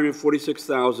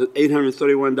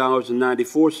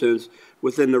 $546,831.94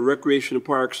 within the Recreation and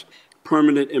Parks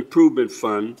Permanent Improvement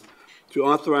Fund, to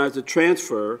authorize the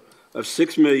transfer of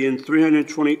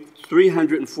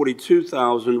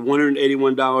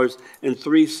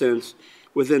 $6,342,181.03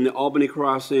 within the Albany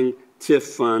Crossing TIF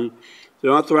Fund, to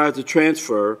authorize the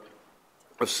transfer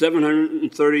of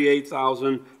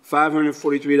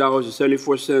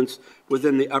 $738,543.74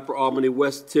 within the Upper Albany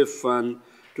West TIF Fund,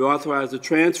 to authorize the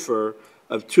transfer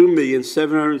of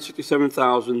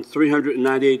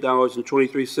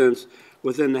 $2,767,398.23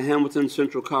 within the Hamilton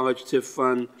Central College TIF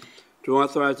Fund, to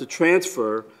authorize the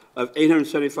transfer of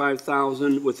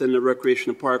 $875,000 within the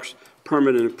Recreation and Parks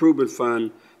Permanent Improvement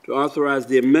Fund, to authorize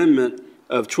the amendment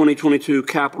of 2022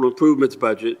 capital improvements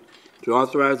budget, to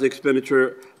authorize the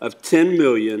expenditure of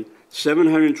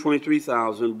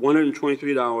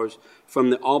 $10,723,123 from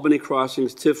the Albany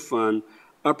Crossings TIF Fund,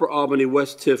 Upper Albany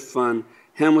West TIF Fund,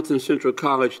 Hamilton Central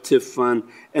College TIF Fund,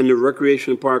 and the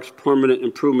Recreation and Parks Permanent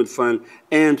Improvement Fund,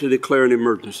 and to declare an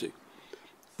emergency.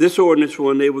 This ordinance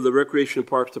will enable the Recreation and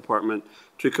Parks Department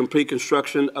to complete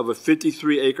construction of a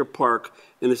 53-acre park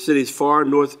in the city's far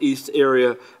northeast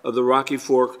area of the Rocky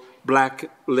Fork Black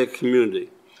Lick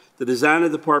community. The design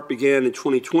of the park began in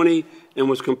 2020 and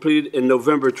was completed in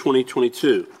November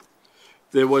 2022.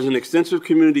 There was an extensive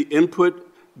community input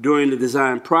during the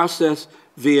design process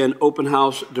via an open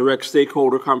house, direct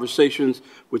stakeholder conversations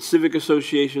with civic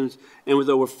associations, and with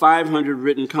over 500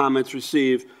 written comments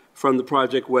received from the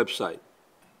project website.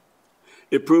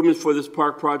 Improvements for this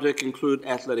park project include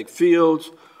athletic fields,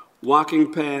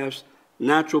 walking paths,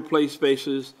 natural play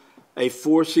spaces, a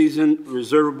four-season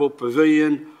reservable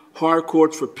pavilion, hard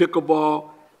courts for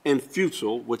pickleball and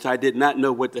futsal, which I did not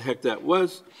know what the heck that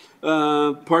was,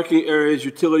 parking areas,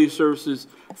 utility services,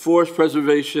 forest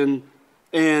preservation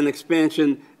and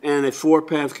expansion, and a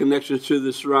four-path connection to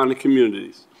the surrounding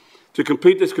communities. To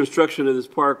complete this construction of this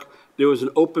park, there was an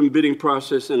open bidding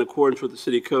process in accordance with the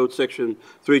City Code, Section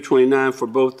 329, for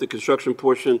both the construction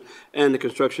portion and the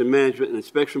construction management and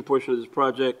inspection portion of this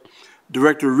project.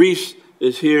 Director Reese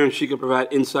is here, and she can provide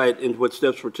insight into what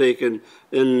steps were taken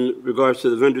in regards to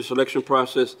the vendor selection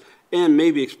process and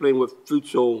maybe explain what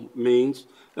FUTSO means.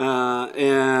 I'll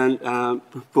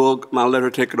let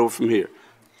her take it over from here.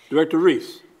 Director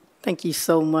Reese. Thank you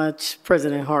so much,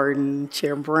 President Harden,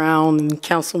 Chair Brown, and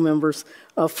council members.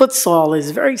 Futsal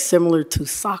is very similar to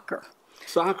soccer.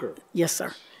 Soccer? Yes,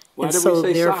 sir. Why and did so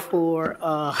we say therefore,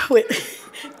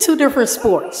 two different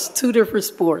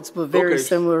sports, but very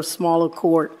similar, smaller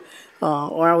court,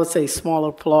 or I would say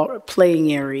smaller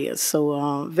playing areas.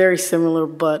 So very similar,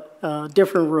 but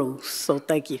different rules. So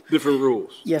thank you. Different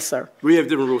rules. Yes, sir. We have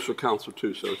different rules for council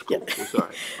too, so it's cool. I'm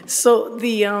sorry. So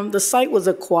the site was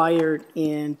acquired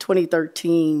in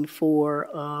 2013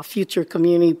 for future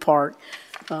community park.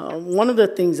 One of the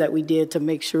things that we did to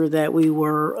make sure that we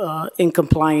were in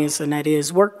compliance, and that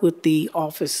is work with the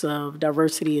Office of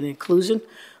Diversity and Inclusion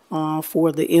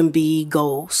for the MBE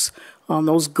goals.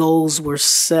 Those goals were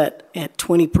set at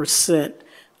 20%.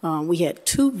 We had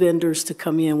 2 vendors to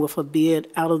come in with a bid.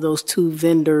 Out of those 2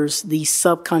 vendors, the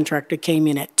subcontractor came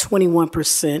in at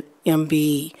 21%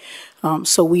 MBE.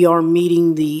 So we are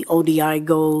meeting the ODI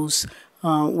goals.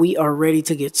 We are ready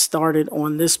to get started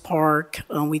on this park.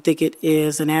 We think it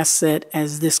is an asset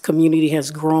as this community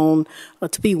has grown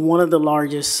to be one of the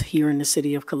largest here in the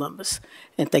city of Columbus.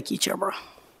 And thank you, Chair Brown.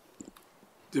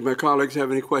 Did my colleagues have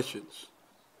any questions?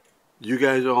 You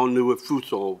guys all knew what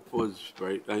futsal was,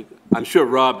 right? I'm sure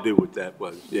Rob knew what that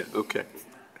was. Yeah, okay.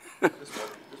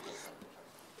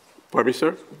 Pardon me,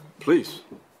 sir? Please.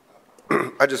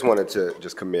 I just wanted to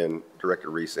commend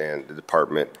Director Reese and the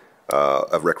Department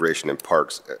of Recreation and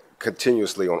Parks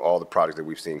continuously on all the projects that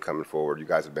we've seen coming forward. You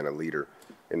guys have been a leader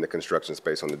in the construction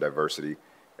space on the diversity,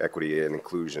 equity, and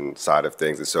inclusion side of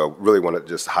things. And so really want to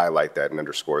just highlight that and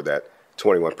underscore that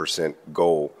 21%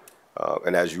 goal.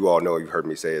 And as you all know, you've heard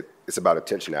me say it, it's about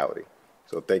intentionality.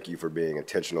 So thank you for being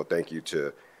intentional. Thank you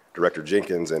to Director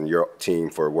Jenkins and your team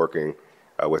for working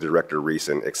with Director Reese,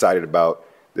 and excited about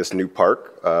this new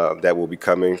park that will be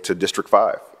coming to District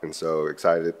 5. And so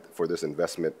excited for this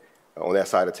investment on that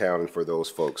side of town and for those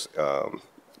folks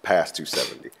past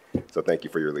 270. So thank you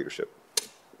for your leadership.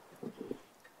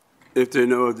 If there are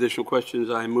no additional questions,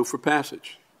 I move for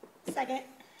passage. Second.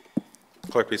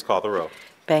 Clerk, please call the row.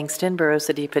 Bangston,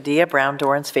 Barosa Padilla, Brown,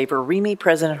 Dorans, favor, Remy,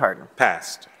 President Harden.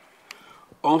 Passed.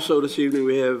 Also this evening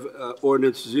we have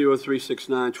ordinance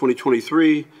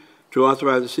 0369-2023 to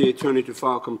authorize the city attorney to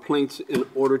file complaints in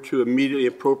order to immediately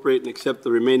appropriate and accept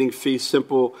the remaining fee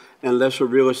simple and lesser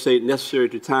real estate necessary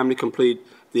to timely complete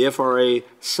the FRA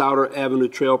Souder Avenue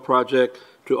Trail project,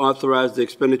 to authorize the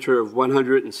expenditure of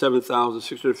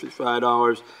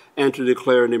 $107,655 and to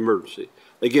declare an emergency.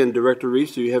 Again, Director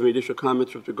Reese, do you have any additional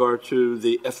comments with regard to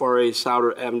the FRA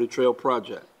Souder Avenue Trail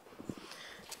project?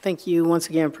 Thank you once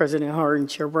again, President Harden,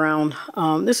 Chair Brown.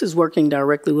 This is working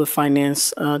directly with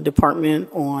Finance Department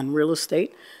on real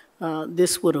estate.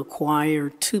 This would acquire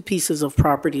 2 pieces of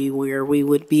property where we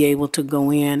would be able to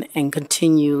go in and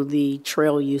continue the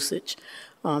trail usage.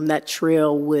 That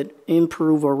trail would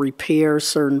improve or repair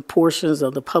certain portions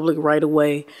of the public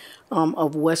right-of-way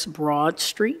of West Broad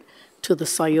Street to the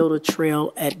Scioto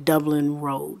Trail at Dublin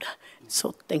Road.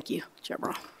 So thank you, Chair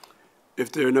Brown.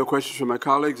 If there are no questions from my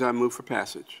colleagues, I move for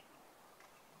passage.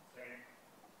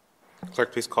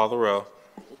 Clerk, please call the row.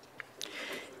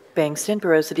 Bangston,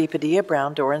 Barosa Padilla,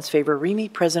 Brown, Dorans, favor, Remy,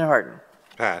 President Harden.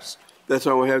 Passed. That's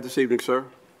all we have this evening, sir.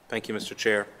 Thank you, Mr.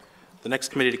 Chair. The next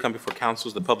committee to come before council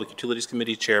is the Public Utilities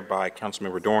Committee, chaired by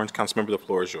Councilmember Dorans. Councilmember, the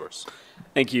floor is yours.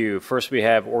 Thank you. First, we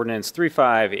have Ordinance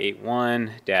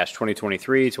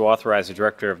 3581-2023 to authorize the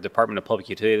Director of Department of Public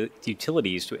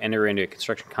Utilities to enter into a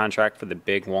construction contract for the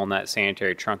Big Walnut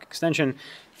Sanitary Trunk Extension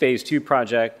Phase 2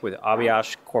 project with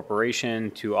Aviash Corporation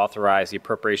to authorize the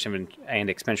appropriation and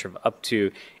expenditure of up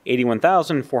to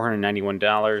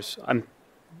 $81,491.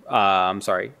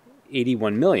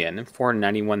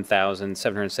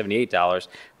 $81,491,778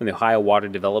 from the Ohio Water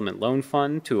Development Loan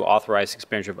Fund to authorize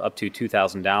expenditure of up to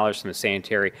 $2,000 from the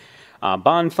Sanitary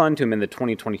Bond Fund to amend the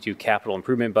 2022 capital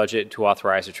improvement budget to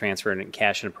authorize a transfer in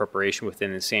cash and appropriation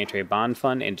within the Sanitary Bond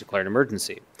Fund and declare an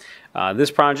emergency. This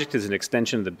project is an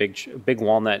extension of the Big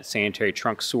Walnut Sanitary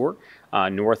Trunk Sewer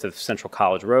north of Central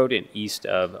College Road and east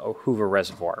of Hoover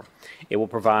Reservoir. It will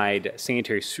provide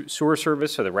sanitary sewer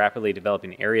service for the rapidly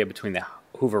developing area between the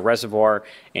Hoover Reservoir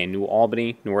and New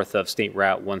Albany, north of State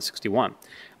Route 161.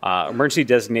 Emergency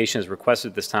designation is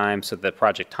requested this time so that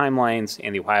project timelines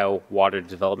and the Ohio Water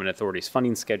Development Authority's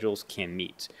funding schedules can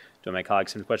meet. Do my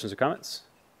colleagues have any questions or comments?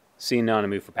 Seeing none, I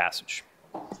move for passage.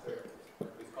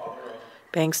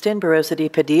 Bangston,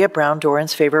 Barosa Padilla, Brown,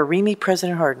 Dorans, favor, Remy,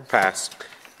 President Harden. Passed.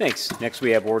 Thanks. Next,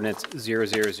 we have ordinance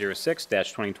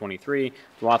 0006-2023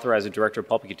 to authorize the Director of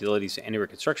Public Utilities to enter a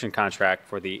construction contract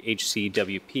for the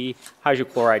HCWP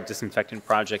hydrochloride disinfectant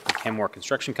project with Kenmore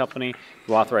Construction Company,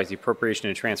 to authorize the appropriation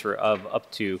and transfer of up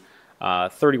to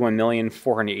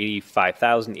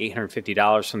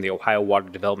 $31,485,850 from the Ohio Water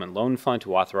Development Loan Fund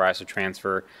to authorize a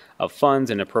transfer of funds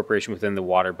and appropriation within the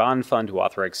Water Bond Fund to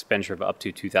authorize expenditure of up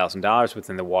to $2,000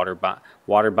 within the Water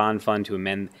Bond Fund to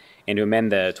amend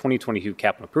the 2022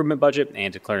 capital improvement budget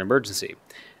and declare an emergency.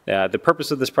 The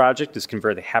purpose of this project is to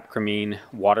convert the hapcremine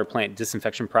water plant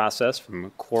disinfection process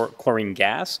from chlorine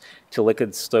gas to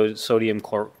liquid sodium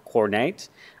chlorate.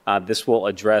 This will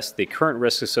address the current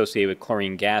risks associated with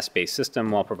chlorine gas-based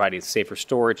system while providing safer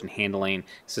storage and handling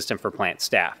system for plant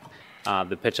staff.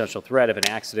 The potential threat of an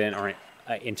accident or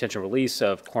intentional release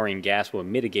of chlorine gas will be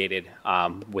mitigated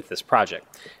with this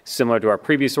project. Similar to our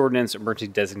previous ordinance,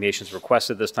 emergency designations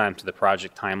requested this time so the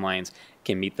project timelines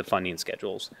can meet the funding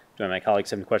schedules. Do my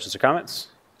colleagues have any questions or comments?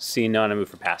 Seeing none, I move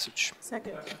for passage.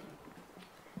 Second.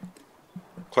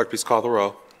 Clerk, please call the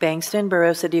row. Bangston,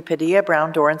 Barosa de Padilla,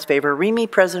 Brown, Dorans, favor, Remy,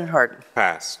 President Harden.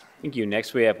 Passed. Thank you.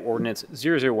 Next, we have ordinance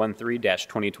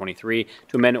 0013-2023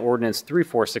 to amend ordinance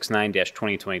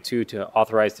 3469-2022 to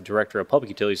authorize the Director of Public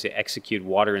Utilities to execute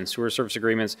water and sewer service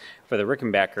agreements for the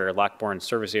Rickenbacker-Lockbourne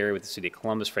service area with the City of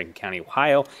Columbus, Franklin County,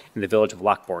 Ohio, and the Village of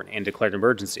Lockbourne, and declared an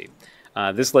emergency.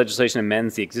 This legislation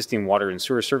amends the existing water and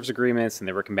sewer service agreements in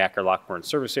the Rickenbacker-Lockbourne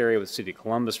service area with the City of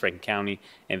Columbus, Franklin County,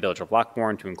 and Village of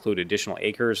Lockbourne to include additional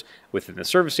acres within the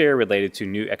service area related to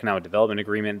new economic development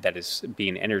agreement that is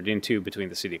being entered into between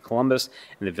the City of Columbus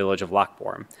and the Village of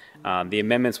Lockbourne. The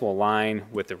amendments will align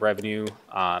with the revenue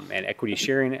and equity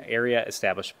sharing area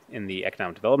established in the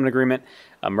economic development agreement.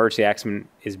 Emergency action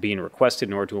is being requested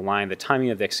in order to align the timing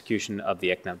of the execution of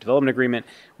the economic development agreement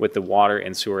with the water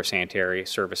and sewer sanitary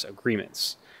service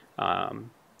agreements. And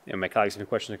my colleagues have any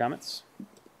questions or comments?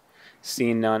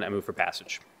 Seeing none, I move for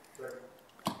passage.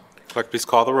 Clerk, please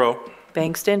call the row.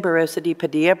 Bangston, Barosa de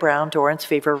Padilla, Brown, Dorans,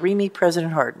 favor, Remy,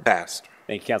 President Harden. Passed.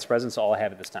 Thank you, Council President. That's all I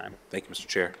have at this time. Thank you, Mr.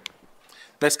 Chair.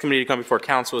 Next committee to come before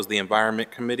council is the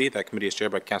Environment Committee. That committee is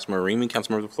chaired by Councilmember Remy.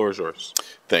 Councilmember, the floor is yours.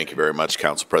 Thank you very much,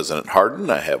 Council President Harden.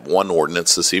 I have one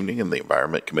ordinance this evening in the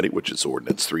Environment Committee, which is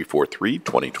Ordinance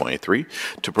 343-2023,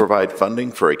 to provide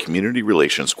funding for a Community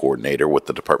Relations Coordinator with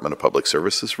the Department of Public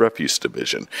Services Refuse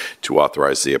Division to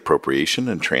authorize the appropriation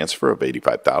and transfer of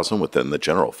 $85,000 within the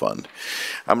general fund.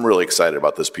 I'm really excited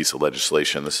about this piece of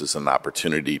legislation. This is an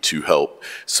opportunity to help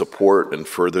support and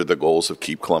further the goals of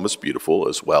Keep Columbus Beautiful,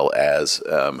 as well as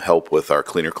help with our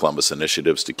Cleaner Columbus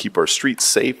initiatives to keep our streets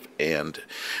safe and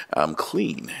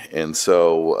clean. And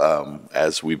so,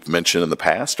 as we've mentioned in the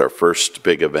past, our first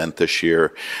big event this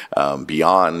year,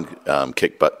 beyond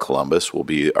Kick Butt Columbus, will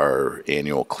be our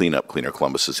annual cleanup, Cleaner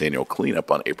Columbus's annual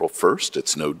cleanup on April 1st.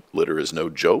 It's litter is no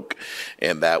joke,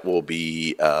 and that will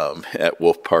be at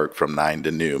Wolf Park from 9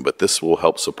 to noon. But this will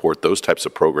help support those types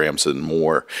of programs and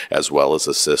more, as well as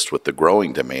assist with the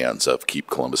growing demands of Keep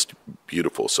Columbus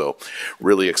Beautiful. So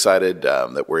really excited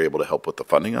that we're able to help with the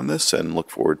funding on this and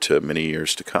look forward to many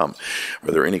years to come.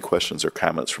 Are there any questions or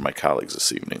comments from my colleagues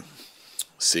this evening?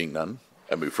 Seeing none,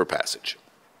 I move for passage.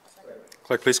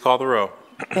 Clerk, please call the row.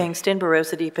 Bangston,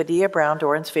 Barosa de Padilla, Brown,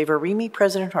 Dorans, favor, Remy,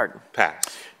 President Harden. Pass.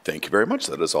 Thank you very much.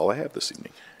 That is all I have this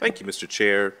evening. Thank you, Mr.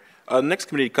 Chair. Next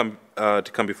committee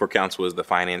to come before council is the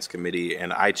Finance Committee,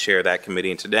 and I chair that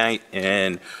committee. And tonight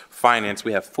in Finance,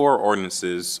 we have 4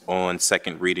 ordinances on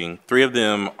second reading. 3 of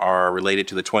them are related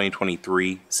to the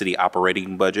 2023 city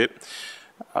operating budget.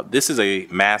 This is a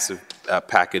massive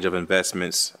package of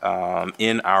investments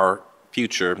in our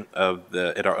future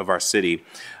of our city.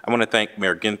 I want to thank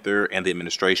Mayor Ginther and the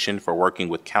administration for working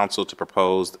with council to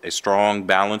propose a strong,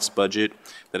 balanced budget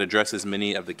that addresses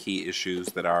many of the key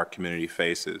issues that our community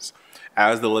faces.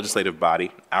 As the legislative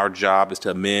body, our job is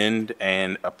to amend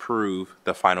and approve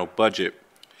the final budget.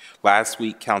 Last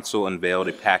week, council unveiled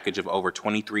a package of over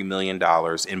 $23 million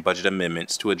in budget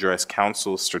amendments to address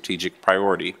council's strategic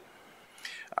priorities.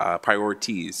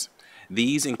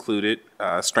 These included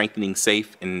strengthening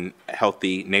safe and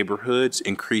healthy neighborhoods,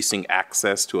 increasing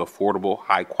access to affordable,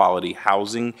 high-quality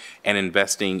housing, and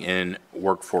investing in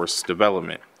workforce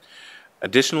development.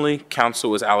 Additionally,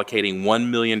 council is allocating $1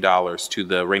 million to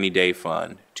the Rainy Day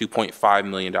Fund, $2.5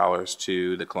 million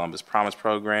to the Columbus Promise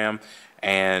Program,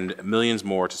 and millions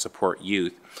more to support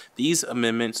youth. These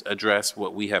amendments address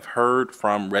what we have heard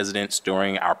from residents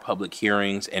during our public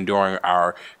hearings and during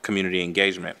our community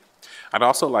engagement. I'd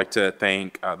also like to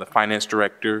thank the Finance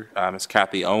Director, Ms.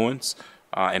 Kathy Owens,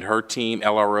 and her team,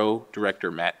 LRO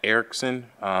Director Matt Erickson,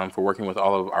 for working with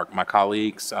all of my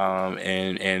colleagues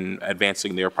in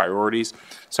advancing their priorities.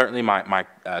 Certainly my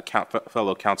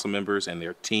fellow council members and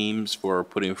their teams for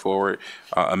putting forward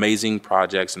amazing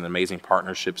projects and amazing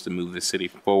partnerships to move the city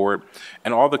forward.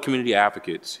 And all the community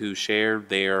advocates who shared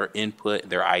their input,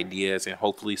 their ideas, and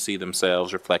hopefully see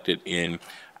themselves reflected in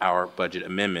our budget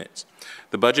amendments.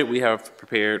 The budget we have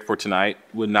prepared for tonight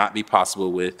would not be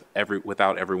possible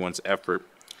without everyone's effort.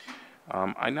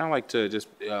 I'd now like to just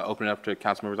open it up to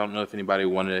council members. I don't know if anybody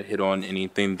wanted to hit on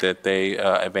anything that they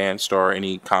advanced or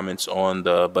any comments on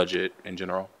the budget in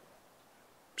general.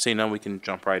 Seeing none, we can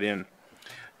jump right in.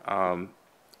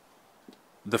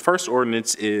 The first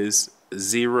ordinance is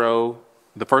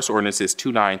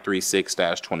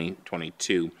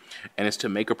 2936-2022, and it's to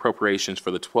make appropriations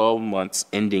for the 12 months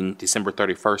ending December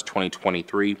 31st,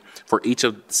 2023 for each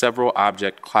of several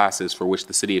object classes for which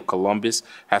the City of Columbus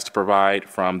has to provide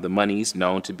from the monies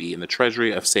known to be in the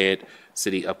treasury of said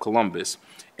City of Columbus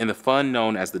in the fund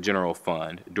known as the General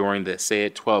Fund during the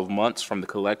said 12 months from the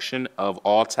collection of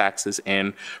all taxes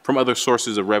and from other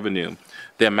sources of revenue.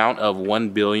 The amount of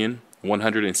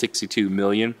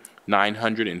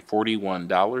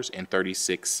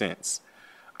 $1,162,941.36.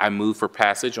 I move for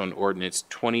passage on ordinance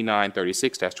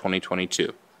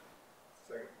 2936-2022.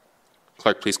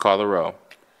 Clerk, please call the row.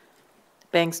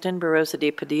 Bangston, Barosa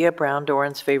de Padilla, Brown,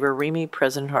 Dorans, favor, Remy,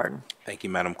 President Harden. Thank you,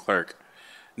 Madam Clerk.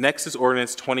 Next is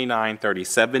ordinance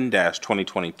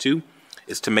 2937-2022.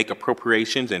 Is to make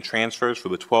appropriations and transfers for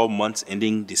the 12 months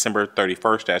ending December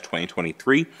 31st,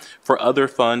 2023 for other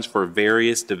funds for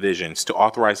various divisions, to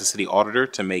authorize the city auditor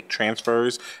to make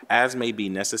transfers as may be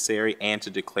necessary and to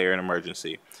declare an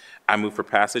emergency. I move for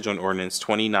passage on ordinance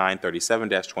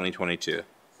 2937-2022.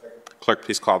 Clerk,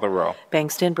 please call the row.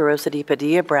 Bangston, Barosa de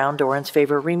Padilla, Brown, Dorans,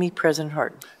 favor, Remy, President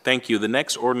Harden. Thank you. The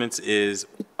next ordinance is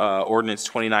ordinance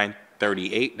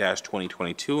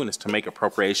 2938-2022, and is to make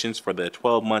appropriations for the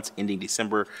 12 months ending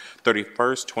December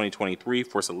 31st, 2023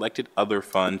 for selected other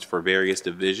funds for various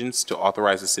divisions, to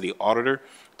authorize the city auditor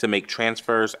to make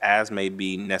transfers as may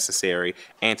be necessary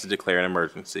and to declare an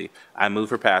emergency. I move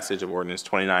for passage of ordinance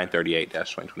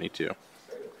 2938-2022.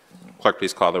 Clerk,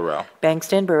 please call the row.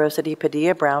 Bangston, Barosa de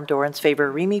Padilla, Brown, Dorans,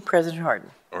 favor, Remy, President Harden.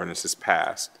 Ordinance is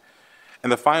passed.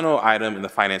 And the final item in the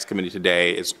Finance Committee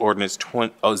today is ordinance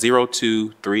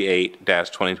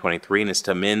 0238-2023, and is to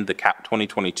amend the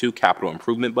 2022 capital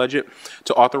improvement budget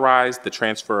to authorize the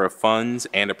transfer of funds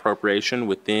and appropriation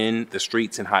within the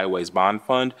Streets and Highways Bond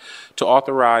Fund, to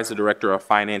authorize the Director of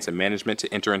Finance and Management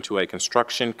to enter into a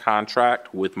construction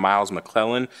contract with Miles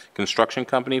McClellan Construction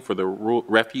Company for the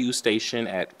refuse station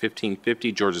at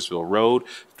 1550 Georgesville Road,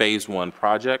 Phase 1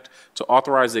 project, to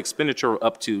authorize the expenditure of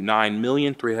up to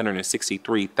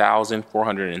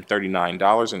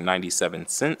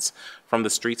 $9,363,439.97 from the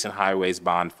Streets and Highways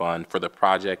Bond Fund for the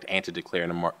project and to declare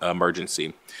an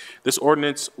emergency. This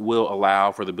ordinance will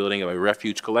allow for the building of a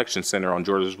refuge collection center on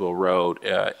Georgesville Road.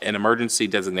 An emergency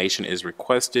designation is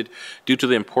requested due to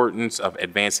the importance of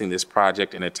advancing this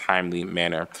project in a timely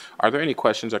manner. Are there any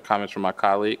questions or comments from my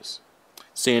colleagues?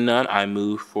 Seeing none, I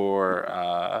move for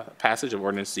passage of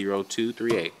ordinance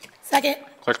 0238. Second.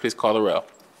 Clerk, please call the row.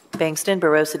 Bangston,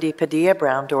 Barosa de Padilla,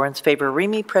 Brown, Dorans, favor,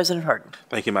 Remy, President Harden.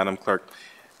 Thank you, Madam Clerk.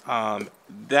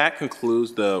 That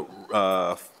concludes the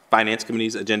Finance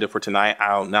Committee's agenda for tonight.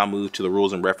 I'll now move to the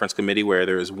Rules and Reference Committee, where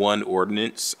there is one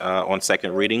ordinance on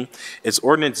second reading. It's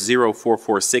ordinance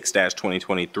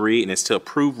 0446-2023, and it's to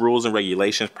approve rules and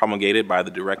regulations promulgated by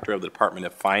the Director of the Department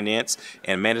of Finance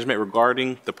and Management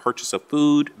regarding the purchase of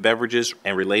food, beverages,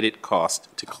 and related costs,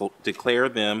 to declare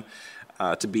them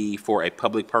to be for a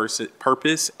public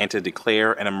purpose and to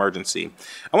declare an emergency.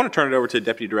 I want to turn it over to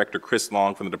Deputy Director Chris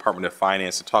Long from the Department of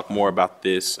Finance to talk more about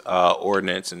this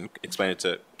ordinance and explain it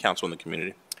to council and the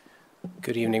community.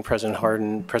 Good evening, President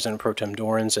Harden, President Pro Tem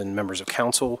Dorans, and members of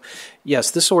council.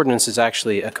 Yes, this ordinance is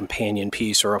actually a companion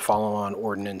piece or a follow-on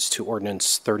ordinance to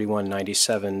Ordinance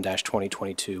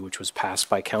 3197-2022, which was passed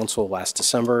by council last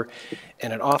December,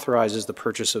 and it authorizes the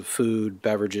purchase of food,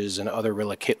 beverages, and other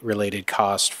related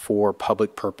costs for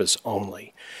public purpose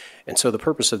only. And so the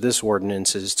purpose of this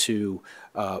ordinance is to,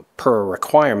 per a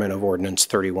requirement of Ordinance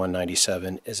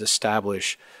 3197, is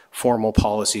establish formal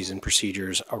policies and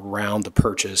procedures around the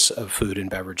purchase of food and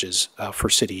beverages for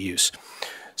city use.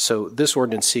 So this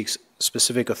ordinance seeks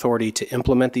specific authority to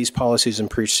implement these policies and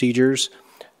procedures.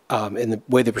 And the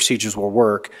way the procedures will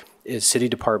work is city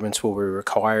departments will be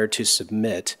required to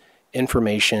submit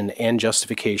information and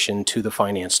justification to the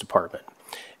finance department.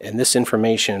 And this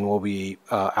information will be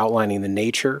outlining the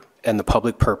nature and the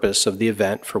public purpose of the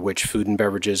event for which food and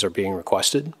beverages are being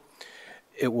requested.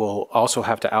 It will also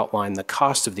have to outline the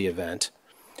cost of the event,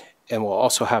 and will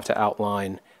also have to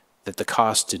outline that the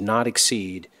cost did not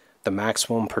exceed the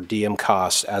maximum per diem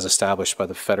cost as established by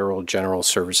the Federal General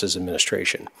Services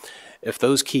Administration. If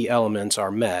those key elements are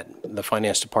met, the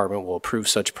Finance Department will approve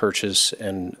such purchase,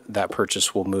 and that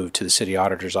purchase will move to the City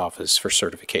Auditor's Office for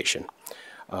certification.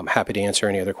 I'm happy to answer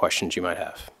any other questions you might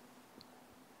have.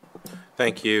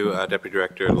 Thank you, Deputy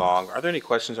Director Long. Are there any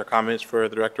questions or comments for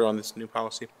the Director on this new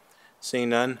policy? Seeing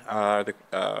none, may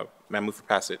I move for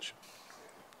passage?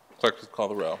 Clerk, please call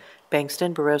the roll.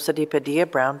 Bangston, Barosa de Padilla,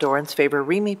 Brown, Dorans, favor,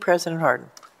 Remy, President Harden.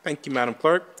 Thank you, Madam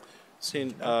Clerk.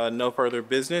 Seeing no further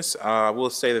business, I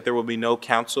will say that there will be no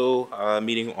council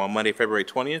meeting on Monday, February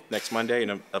 20th, next Monday,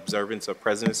 in observance of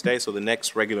President's Day. So the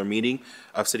next regular meeting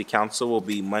of City Council will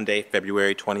be Monday,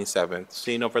 February 27th.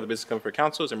 Seeing no further business coming for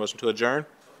council, is there a motion to adjourn?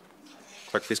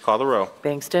 Clerk, please call the roll.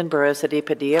 Bangston, Barosa de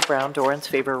Padilla, Brown, Dorans,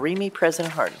 favor, Remy,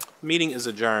 President Harden. Meeting is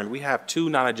adjourned. We have two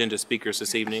non-agenda speakers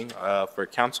this evening for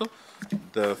council.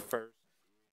 The first.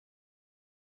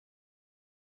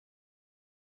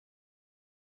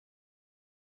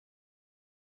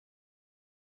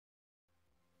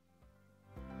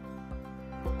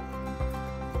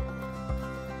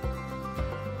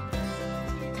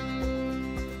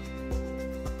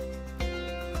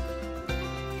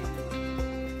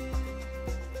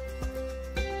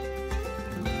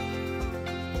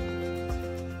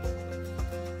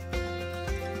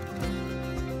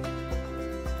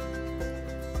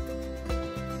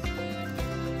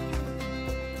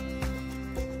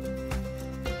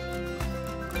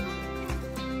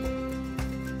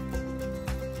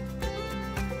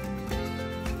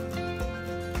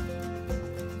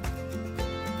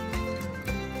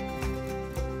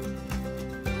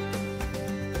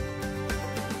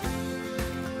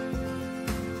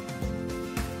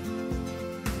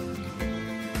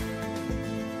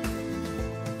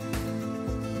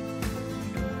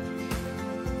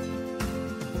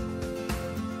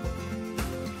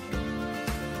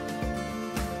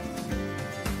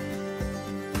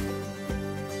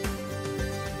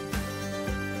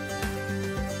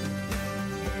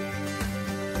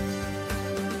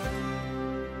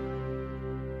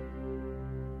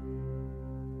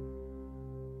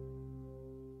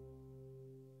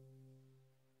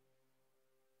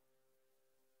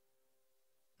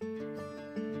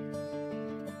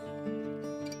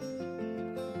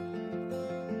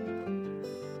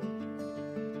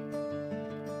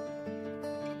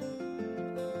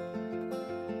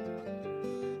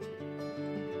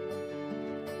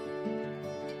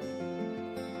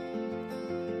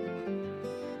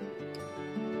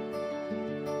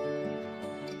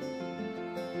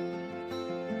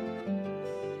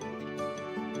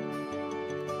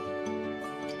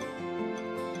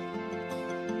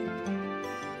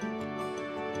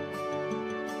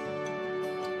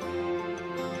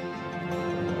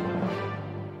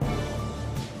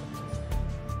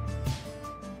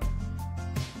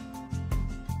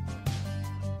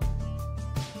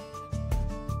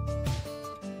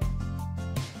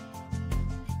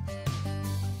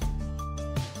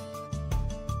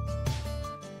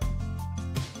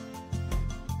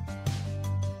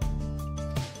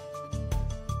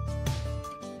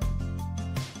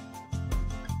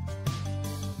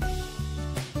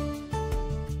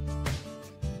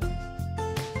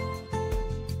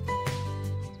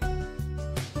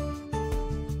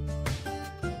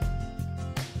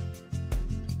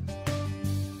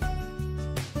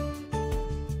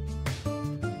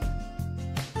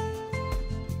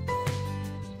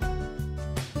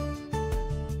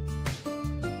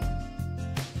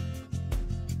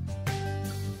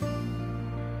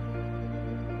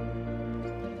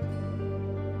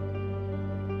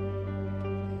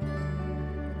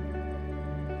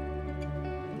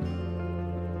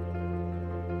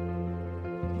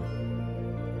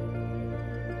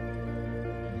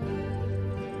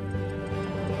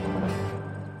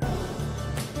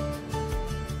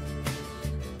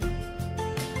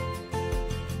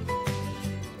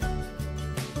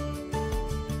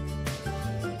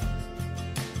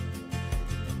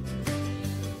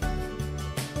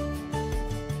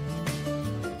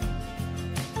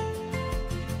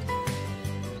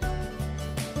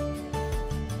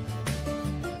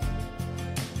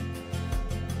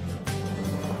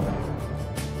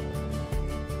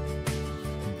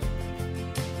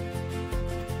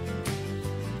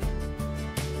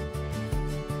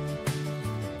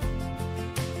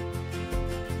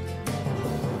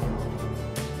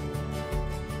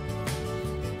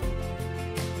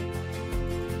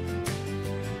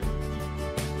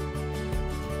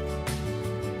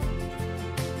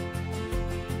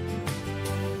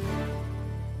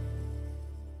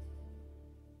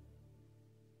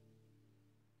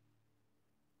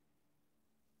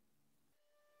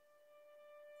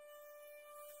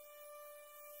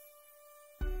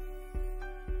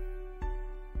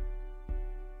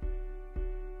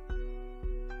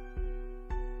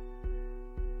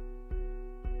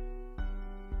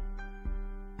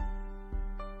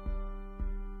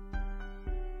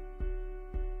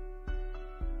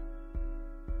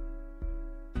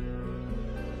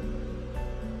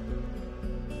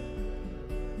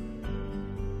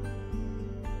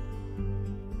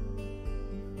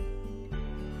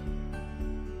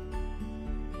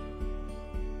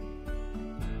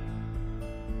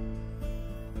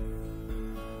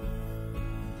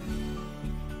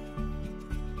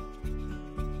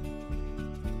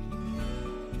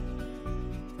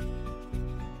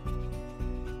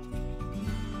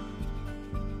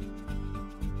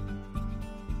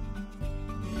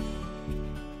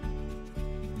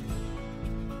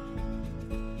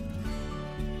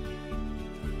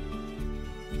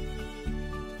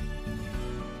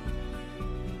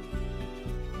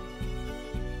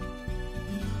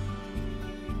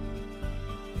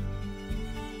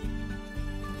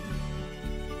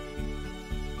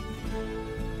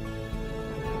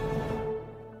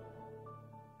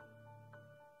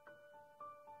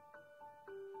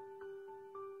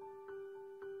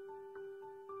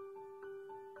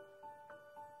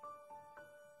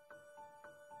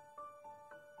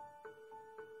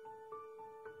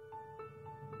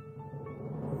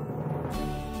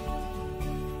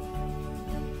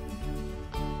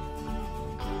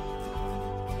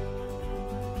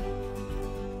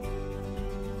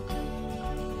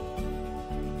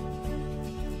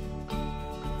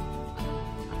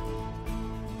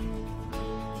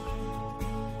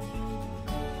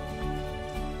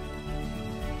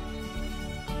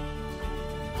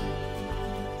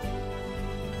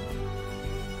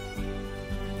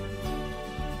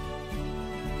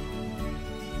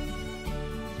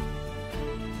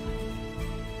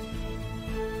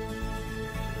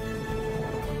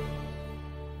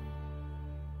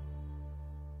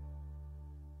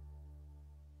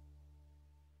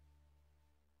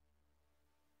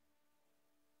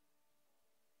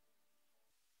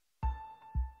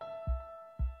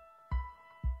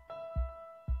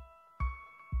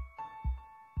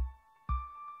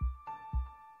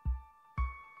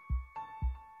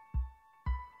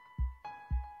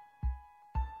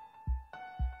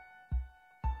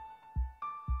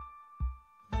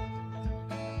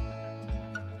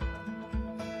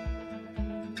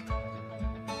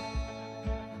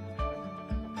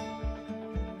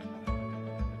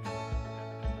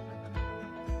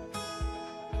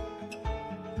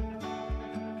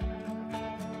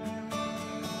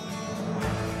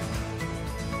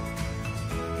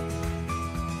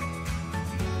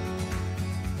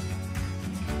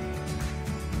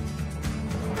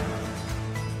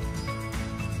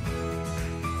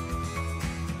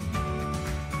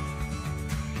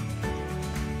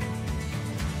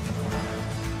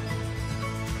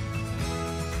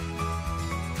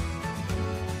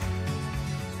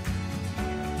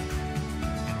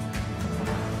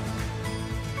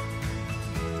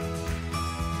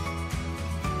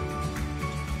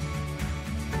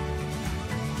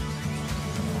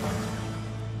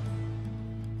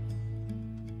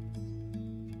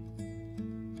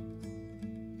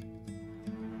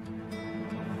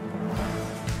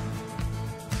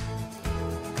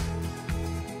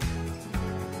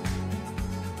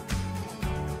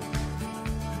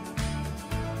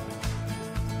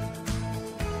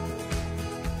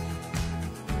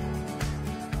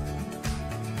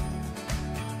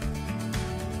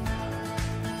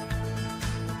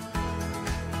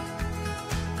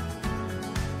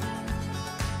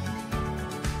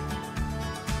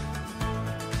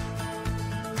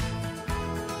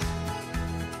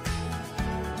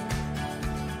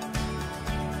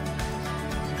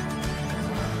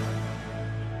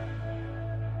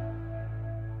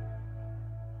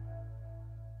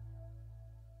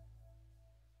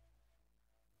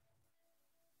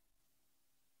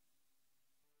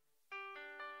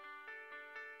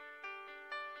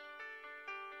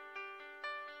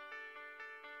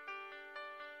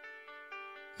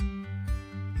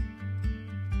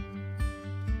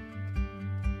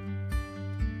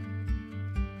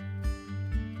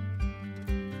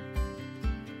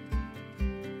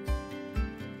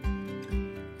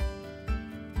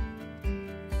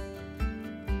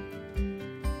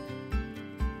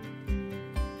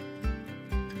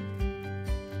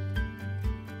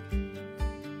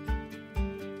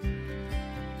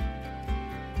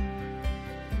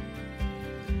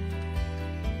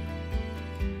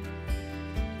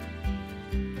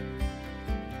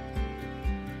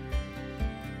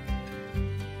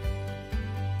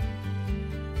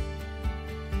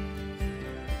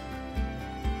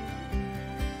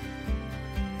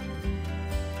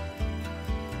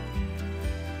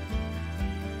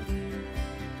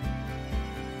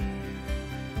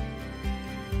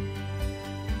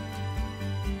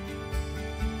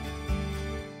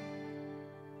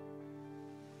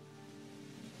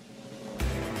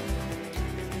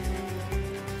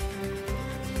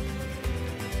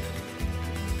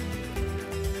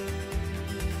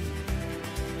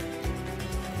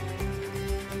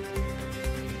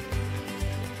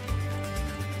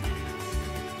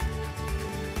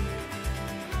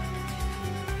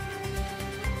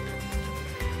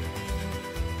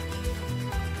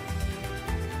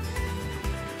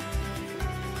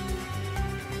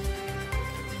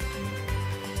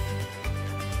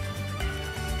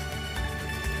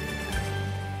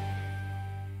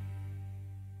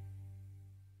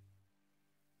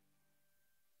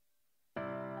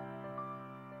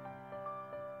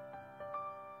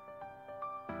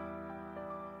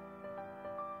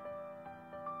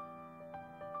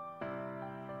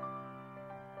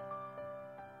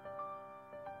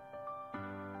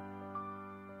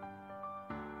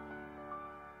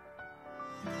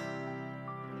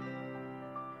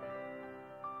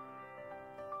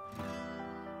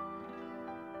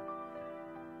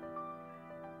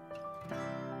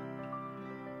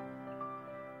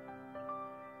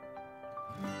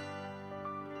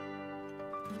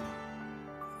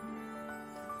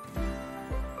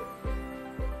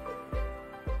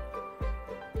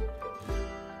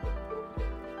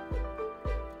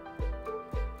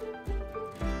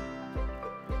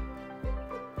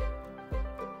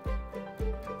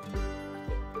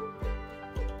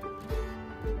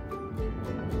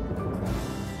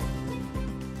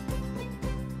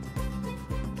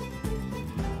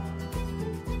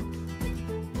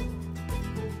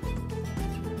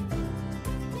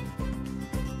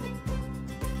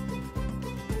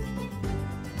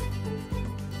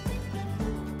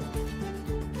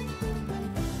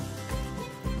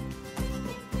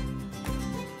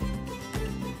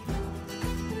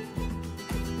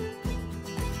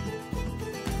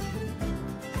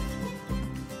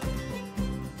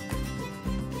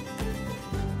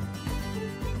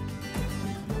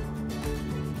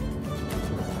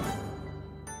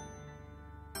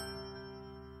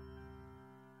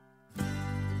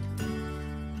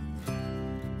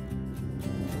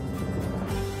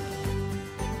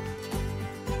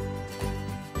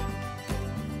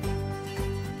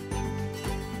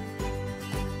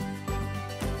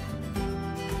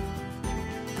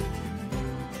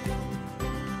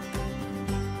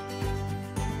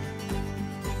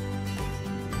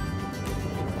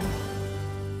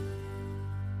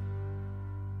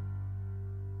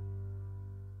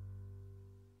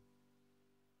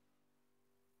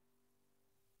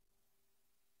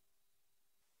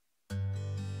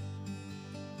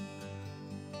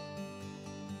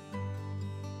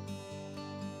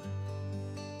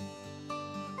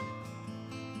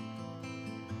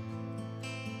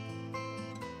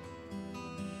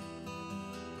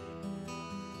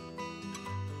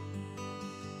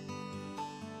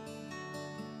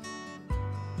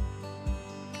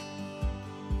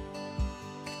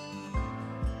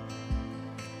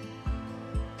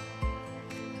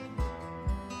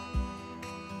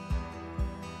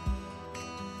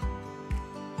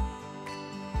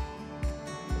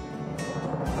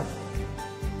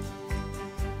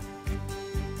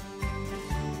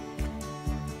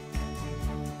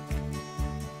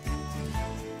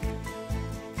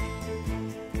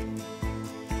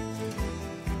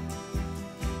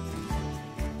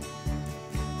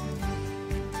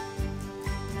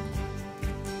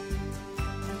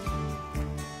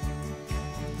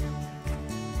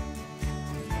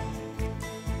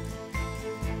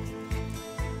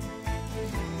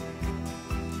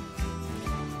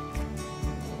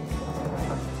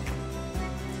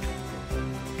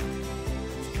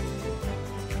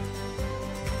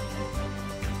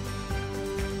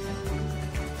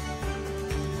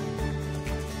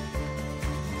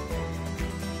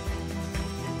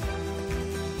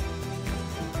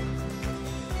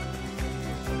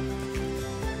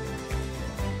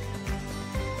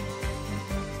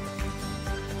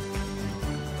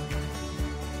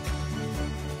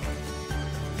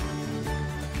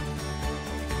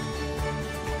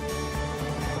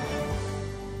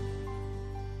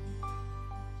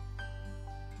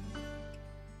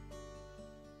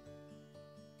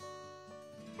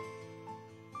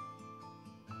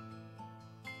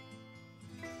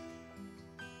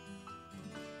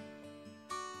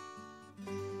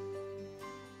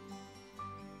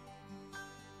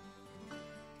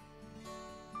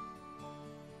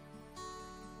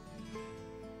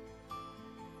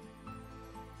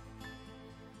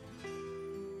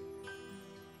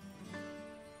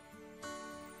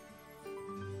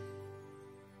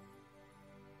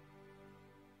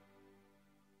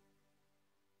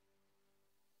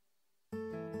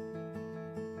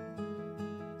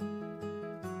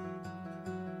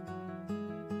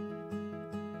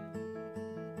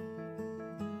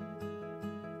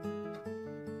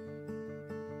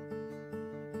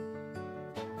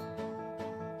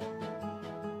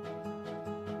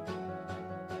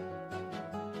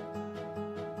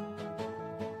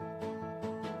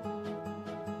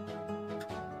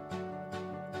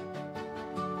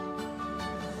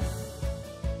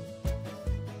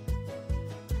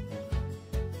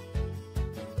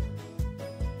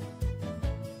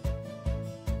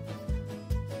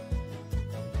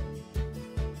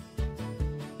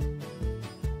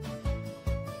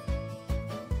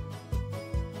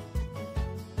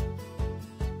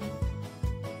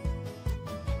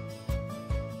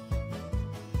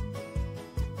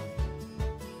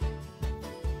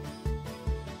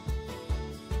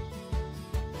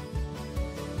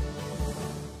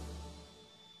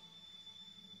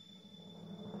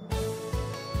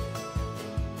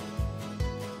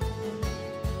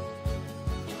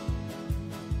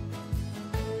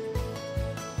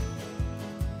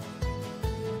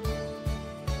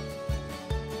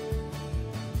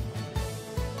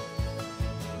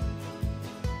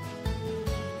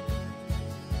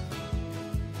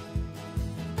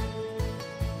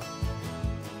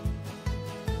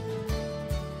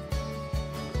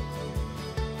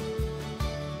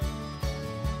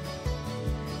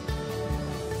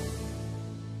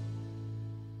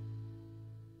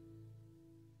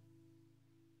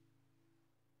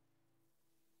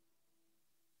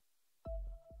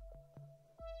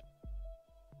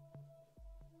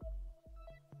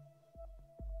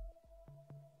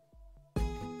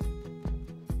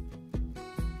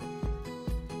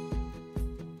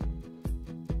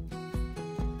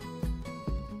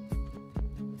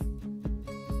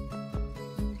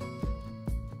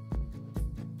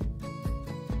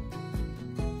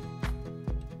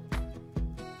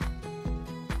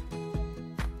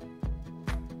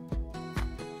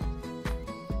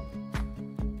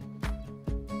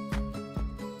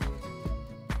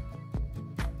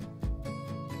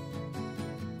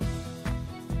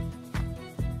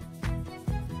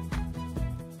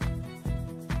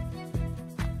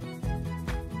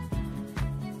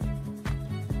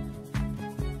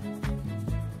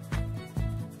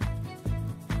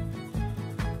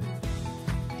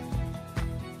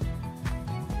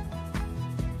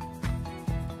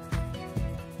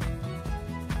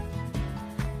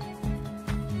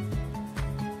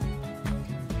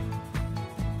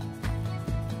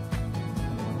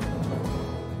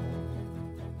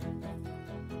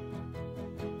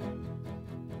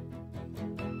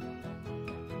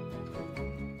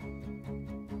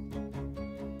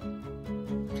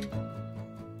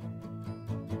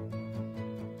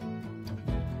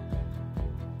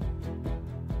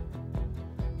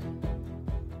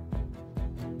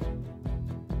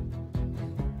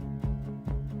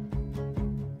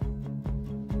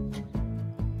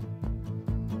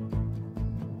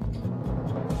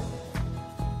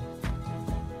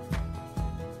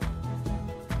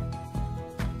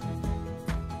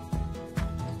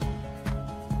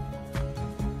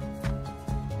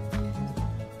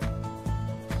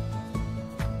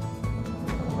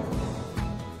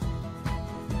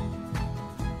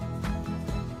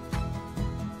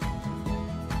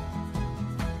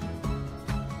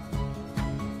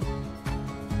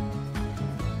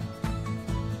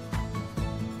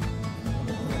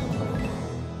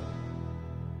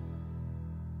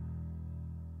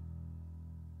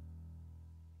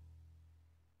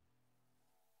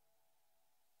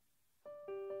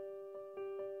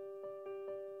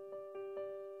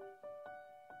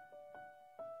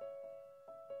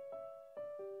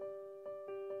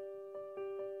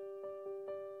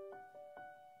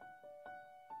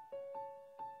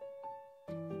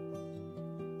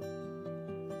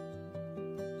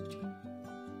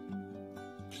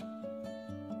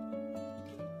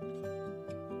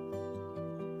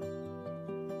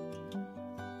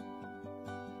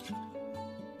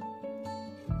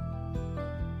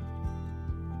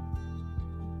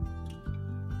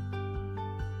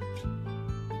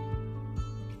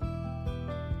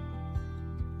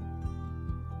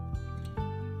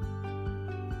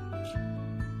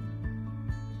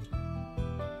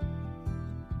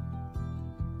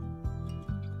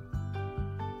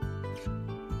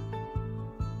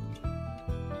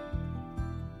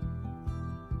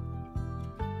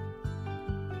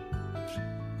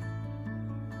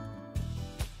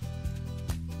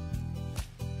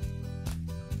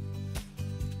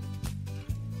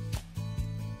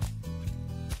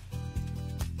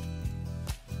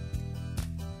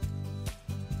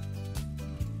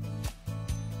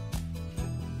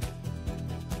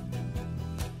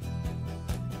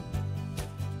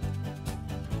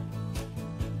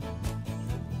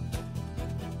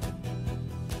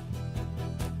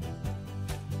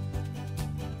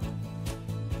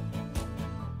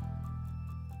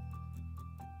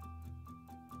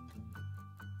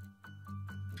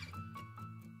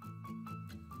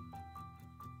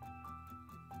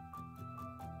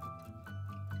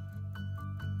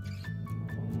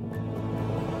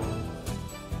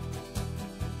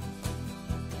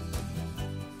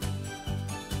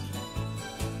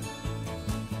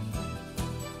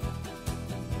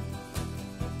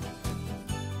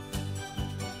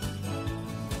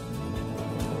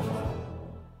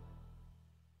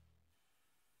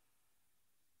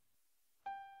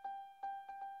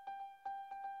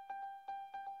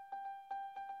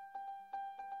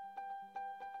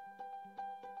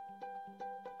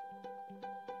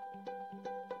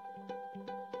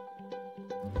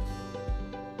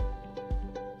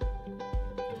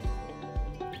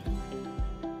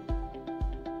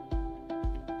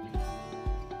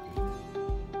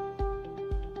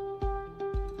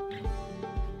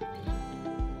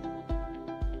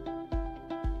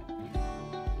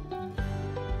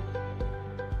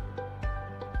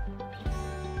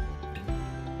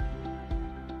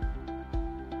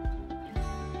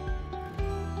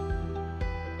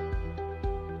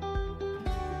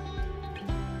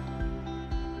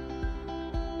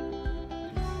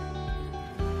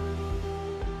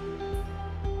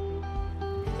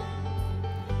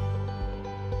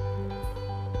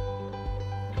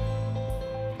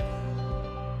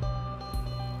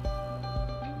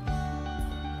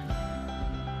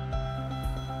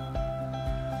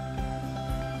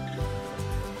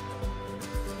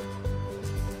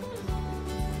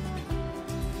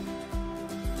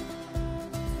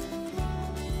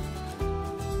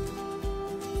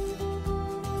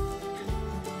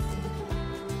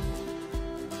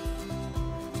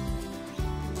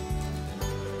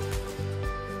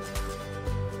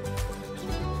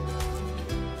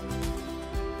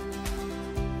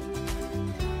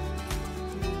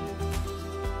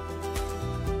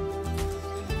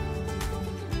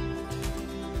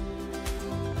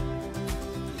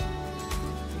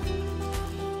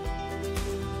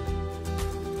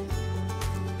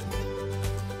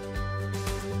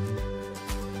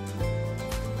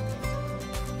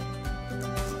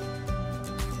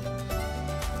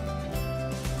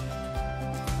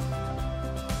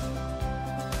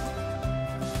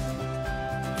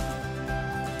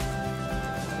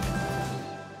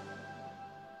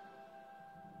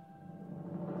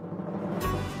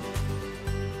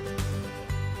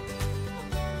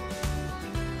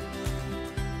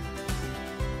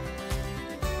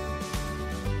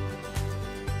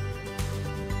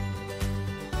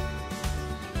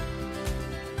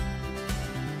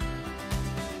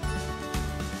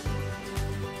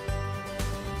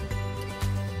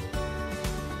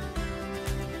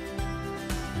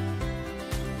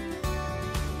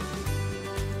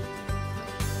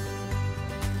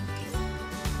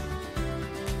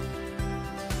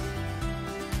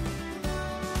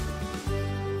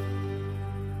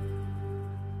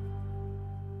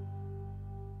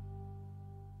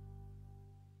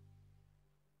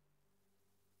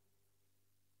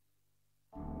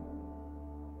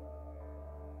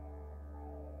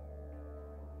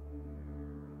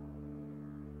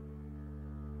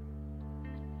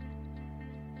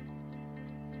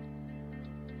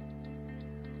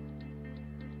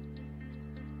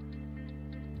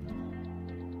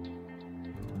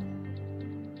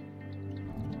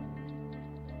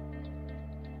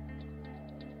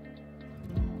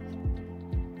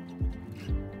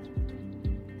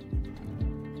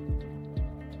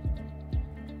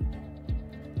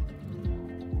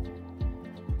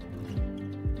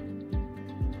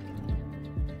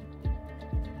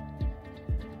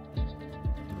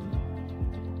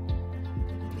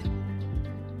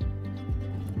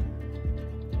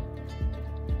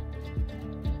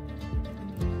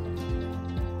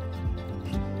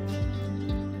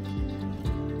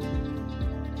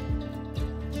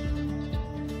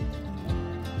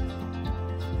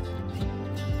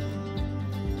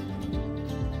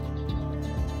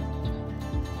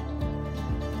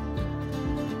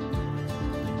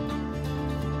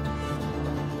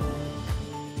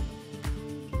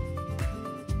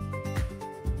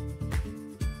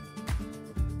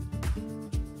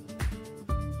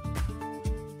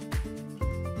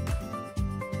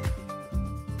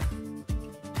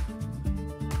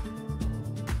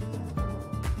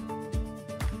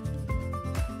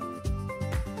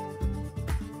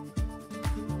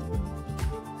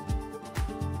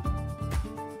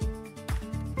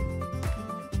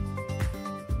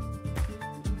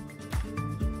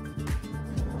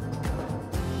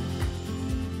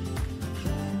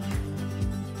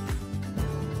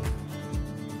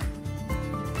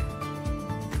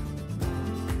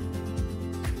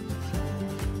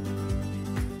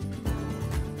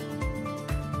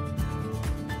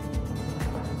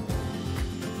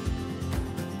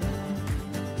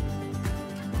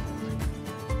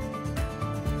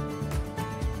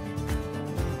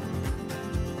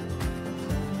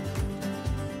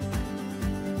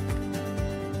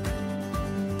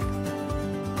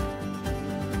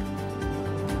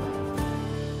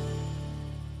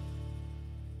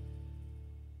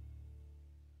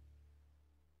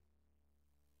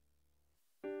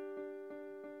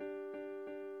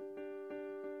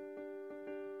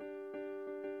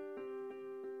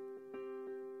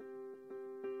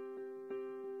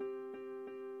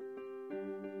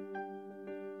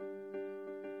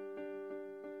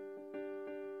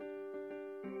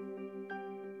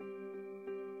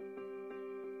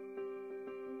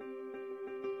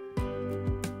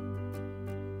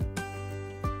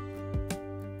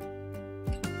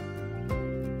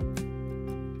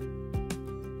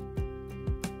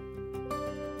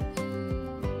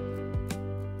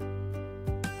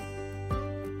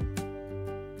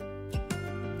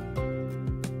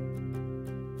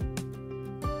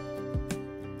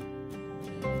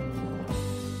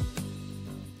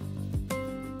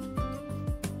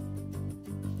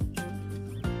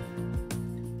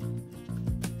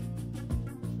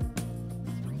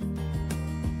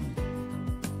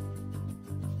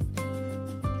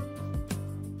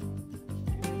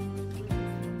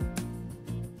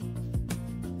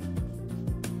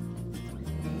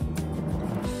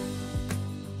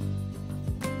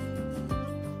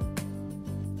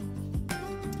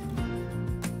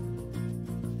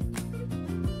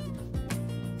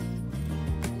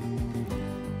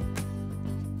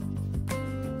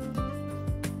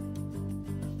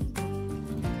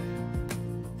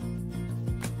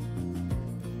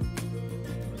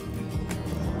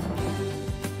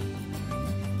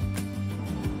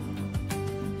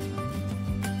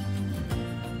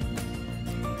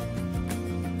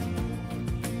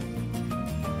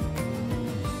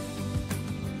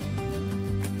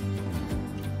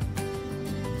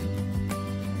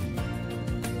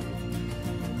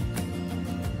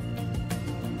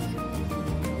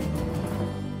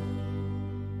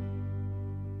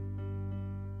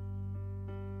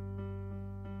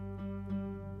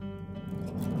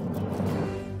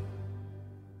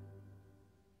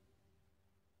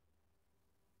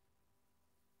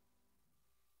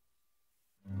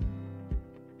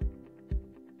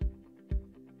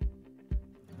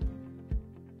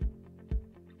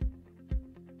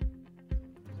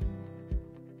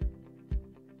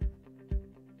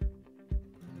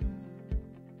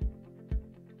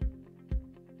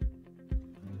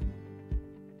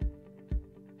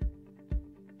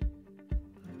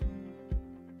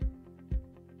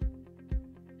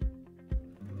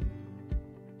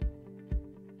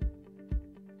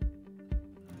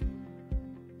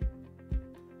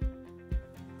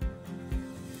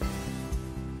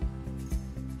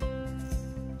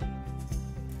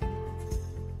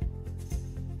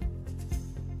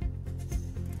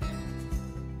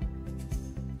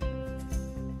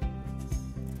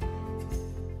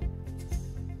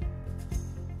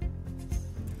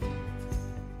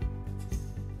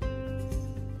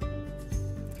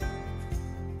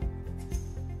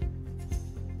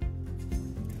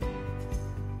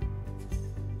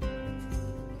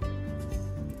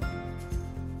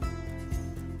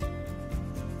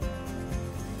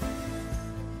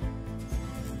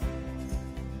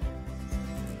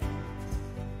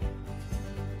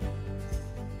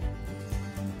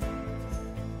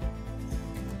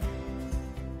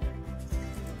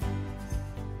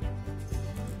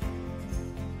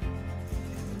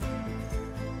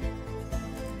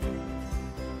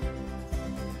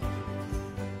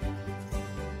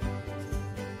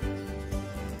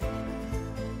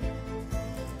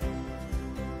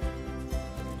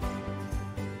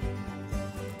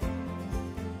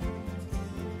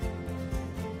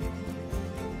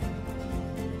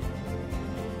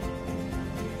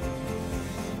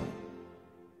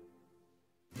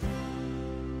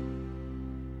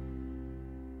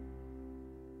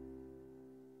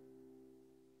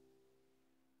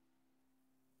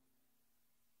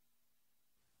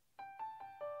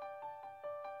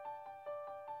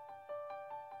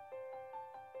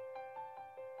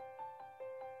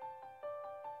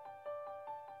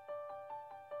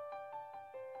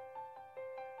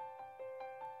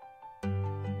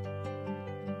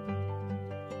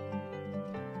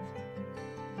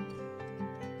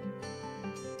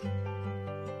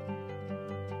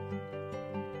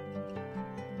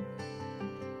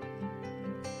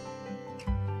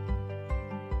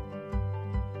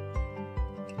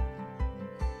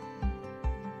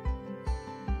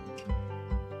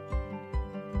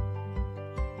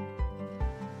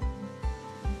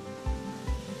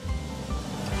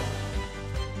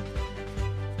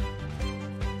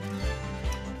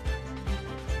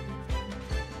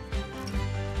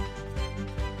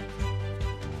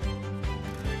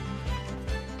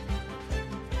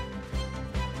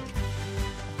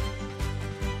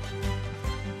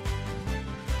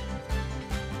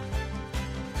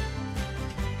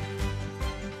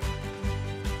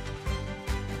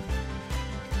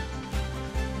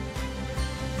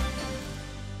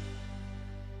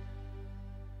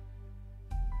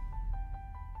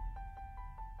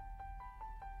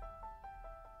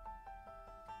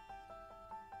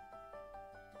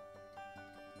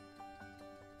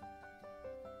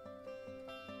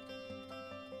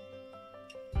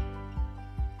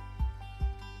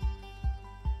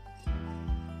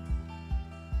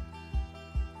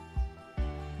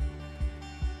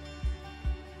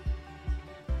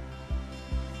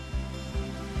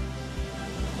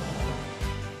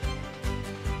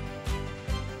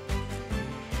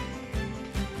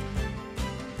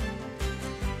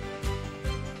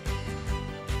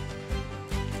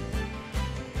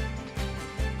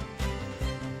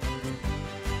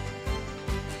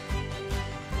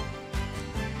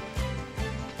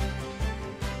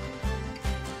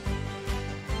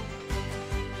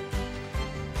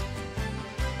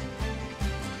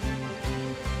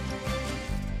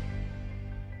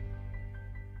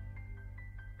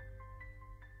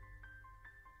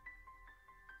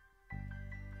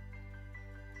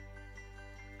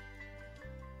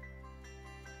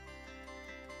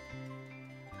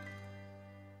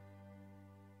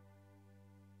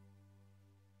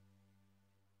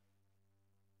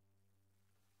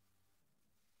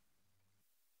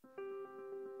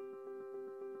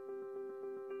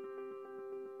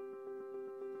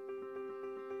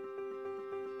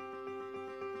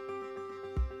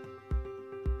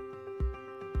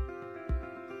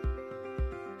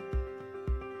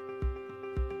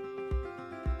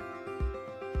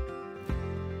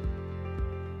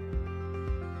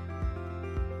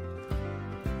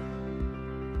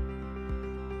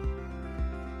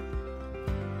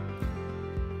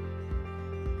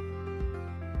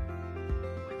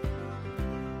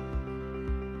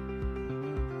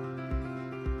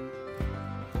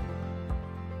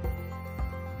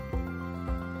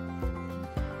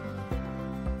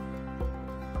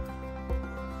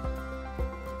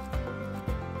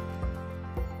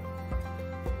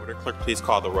 order. Clerk, please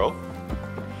call the row.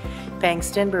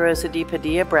 Bangston, Barosa de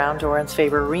Padilla, Brown, Dorans,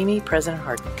 favor, Remy, President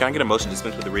Harden. Can I get a motion to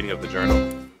dispense with the reading of the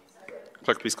journal?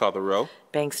 Clerk, please call the row.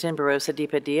 Bangston, Barosa de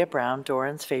Padilla, Brown,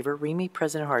 Dorans, favor, Remy,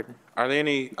 President Harden. Are there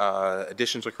any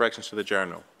additions or corrections to the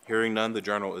journal? Hearing none, the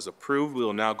journal is approved. We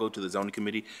will now go to the zoning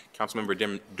committee.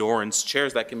 Councilmember Dorans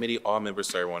chairs that committee. All members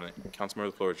serve on it.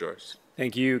 Councilmember, the floor is yours.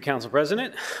 Thank you, Council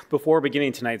President. Before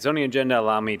beginning tonight's zoning agenda,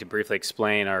 allow me to briefly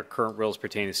explain our current rules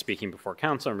pertaining to speaking before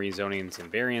council on rezonings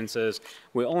and variances.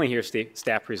 We only hear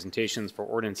staff presentations for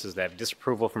ordinances that have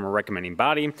disapproval from a recommending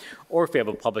body, or if we have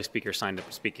a public speaker signed up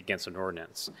to speak against an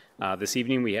ordinance. This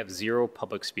evening, we have 0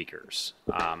 public speakers.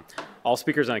 All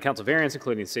speakers on a council variance,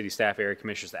 including city staff, area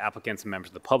commissioners, the applicants, and members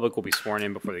of the public, will be sworn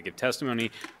in before they give testimony.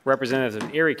 Representatives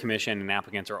of the area commission and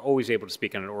applicants are always able to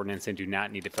speak on an ordinance and do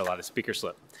not need to fill out a speaker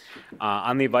slip.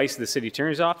 On the advice of the city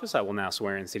attorney's office, I will now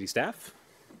swear in city staff.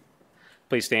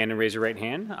 Please stand and raise your right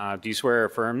hand. Do you swear or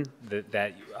affirm that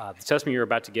the testimony you're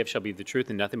about to give shall be the truth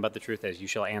and nothing but the truth, as you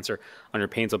shall answer under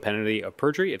pains of penalty of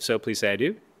perjury? If so, please say I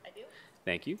do. I do.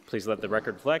 Thank you. Please let the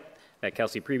record reflect that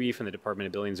Kelsey Preby from the Department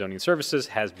of Building and Zoning Services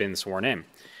has been sworn in.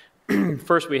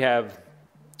 First, we have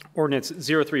Ordinance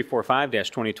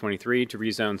 0345-2023 to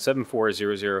rezone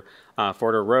 7400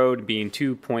 Forder Road, being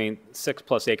 2.6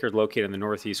 plus acres located in the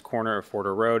northeast corner of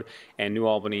Forder Road and New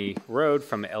Albany Road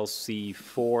from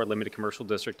LC4 Limited Commercial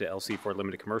District to LC4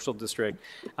 Limited Commercial District.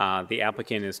 The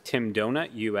applicant is Tim Donut,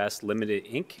 U.S. Limited,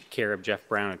 Inc., care of Jeff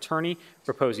Brown, attorney.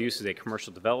 Proposed use is a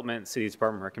commercial development. City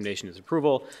Department recommendation is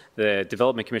approval. The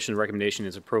Development Commission's recommendation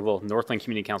is approval. Northland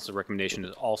Community Council's recommendation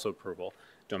is also approval.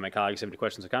 Do my colleagues have any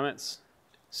questions or comments?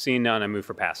 Seeing none, I move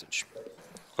for passage.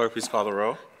 Clerk, please call the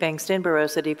row. Bangston,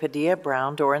 Barosa de Padilla,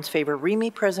 Brown, Dorans, favor, Remy,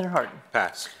 President Harden.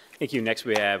 Pass. Thank you. Next,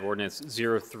 we have ordinance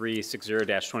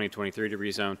 0360-2023 to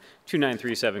rezone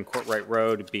 2937 Courtright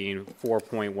Road, being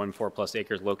 4.14 plus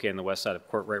acres located on the west side of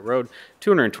Courtright Road,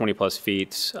 220 plus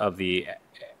feet of the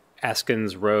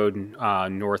Askins Road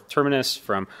North Terminus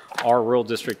from R Rural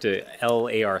District to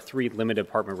LAR3 Limited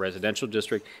Apartment Residential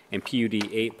District and PUD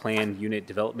 8 Planned Unit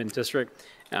Development District.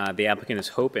 The applicant is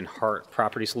Hope and Hart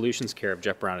Property Solutions, care of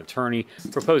Jeff Brown, attorney.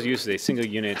 Proposed use is a single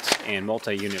unit and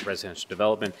multi-unit residential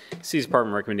development. City's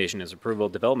Department recommendation is approval.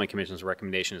 Development Commission's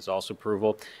recommendation is also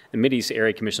approval. The Mid-East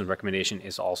Area Commission's recommendation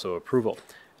is also approval.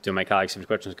 Do my colleagues have any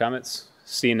questions or comments?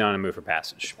 Seeing none, I move for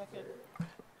passage.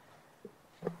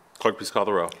 Clerk, please call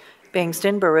the row.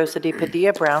 Bangston, Barosa de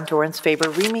Padilla, Brown, Dorans, favor,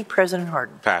 Remy, President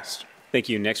Harden. Passed. Thank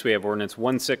you. Next, we have ordinance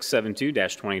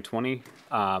 1672-2020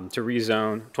 to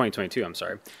rezone, 2022, I'm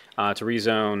sorry, to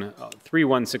rezone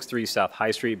 3163 South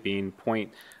High Street, being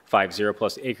 0.50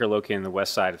 plus acre located on the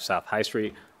west side of South High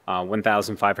Street,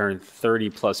 1,530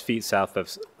 plus feet south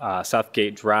of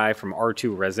Southgate Drive from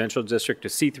R2 Residential District to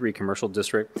C3 Commercial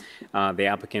District. The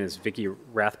applicant is Vicky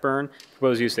Rathburn.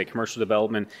 Proposed use is a commercial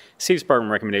development. City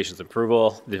Department recommendation is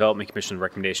approval. The Development Commission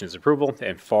recommendation is approval,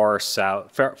 and Far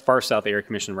South Area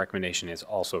Commission recommendation is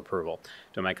also approval.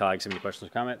 Do my colleagues have any questions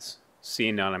or comments?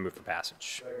 Seeing none, I move for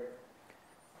passage.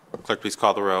 Clerk, please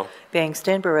call the row.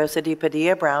 Bangston, Barosa de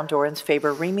Padilla, Brown, Dorans,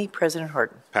 favor, Remy, President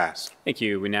Harden. Passed. Thank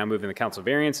you. We now move in the council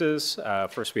variances.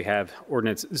 First, we have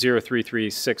ordinance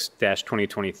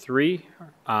 0336-2023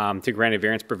 to grant a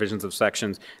variance provisions of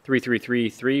sections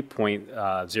 3333.02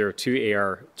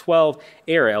 AR12,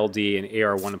 ARLD, and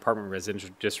AR1 apartment residential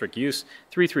district use,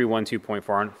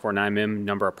 3312.49 MIM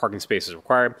number of parking spaces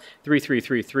required,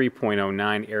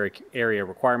 3333.09 area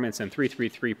requirements, and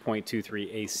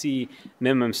 333.23 AC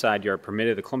minimum side yard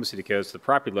permitted. The Columbus City Codes to the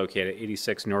property located at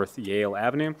 86 North Yale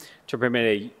Avenue to permit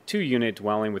a 2-unit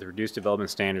dwelling with reduced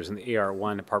development standards in the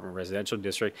AR1 apartment residential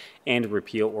district, and to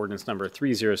repeal ordinance number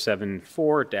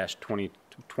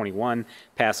 3074-2021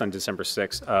 passed on December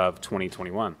 6th of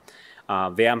 2021.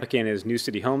 The applicant is New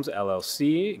City Homes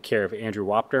LLC, care of Andrew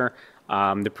Wapner.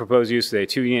 The proposed use is a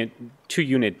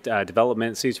two-unit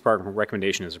development. City's Department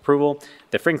recommendation is approval.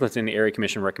 The Franklinton Area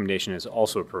Commission recommendation is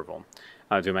also approval.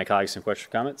 Do my colleagues have questions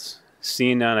or comments?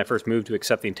 Seeing none, I first move to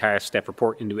accept the entire staff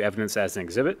report into evidence as an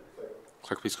exhibit.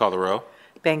 Clerk, please call the row.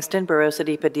 Bangston, Barosa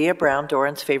de Padilla, Brown,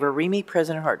 Dorans, favor, Remy,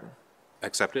 President Harden.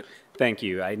 Accept it. Thank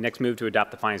you. I next move to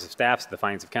adopt the findings of staff, the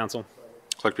findings of council.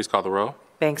 Clerk, please call the row.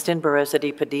 Bangston, Barosa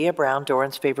de Padilla, Brown,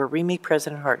 Dorans, favor, Remy,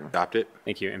 President Harden. Adopt it.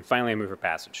 Thank you. And finally, I move for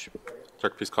passage.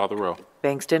 Clerk, please call the row.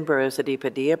 Bangston, Barosa de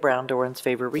Padilla, Brown, Dorans,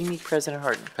 favor, Remy, President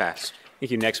Harden. Passed.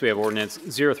 Thank you. Next, we have ordinance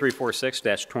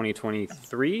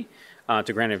 0346-2023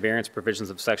 to grant a variance provisions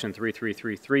of section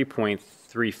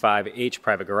 3333.35H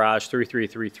private garage,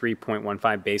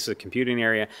 3333.15 basic computing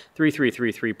area,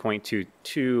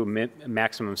 3333.22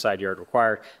 maximum side yard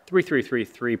required,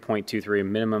 3333.23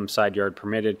 minimum side yard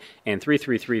permitted, and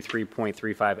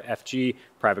 3333.35 FG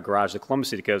private garage. The Columbus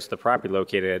City Codes the property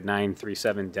located at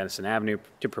 937 Denison Avenue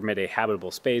to permit a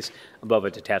habitable space above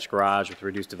a detached garage with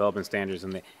reduced development standards in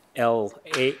the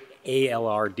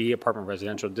ALRD apartment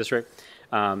residential district.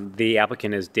 The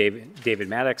applicant is David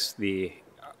Maddox, the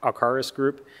Alcaris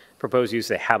Group. Proposed use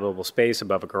of a habitable space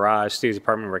above a garage. City's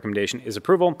Department recommendation is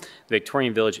approval. The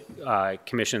Victorian Village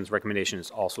Commission's recommendation is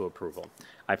also approval.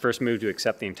 I first move to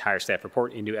accept the entire staff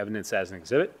report into evidence as an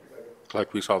exhibit.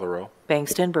 Clerk, please call the roll.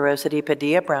 Bangston, Barosa de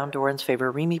Padilla, Brown, Dorans, favor,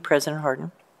 Remy, President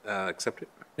Harden. Accept it.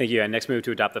 Thank you. I next move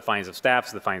to adopt the findings of staff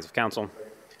as the findings of council.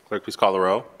 Clerk, please call the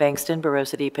roll. Bangston,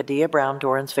 Barosa de Padilla, Brown,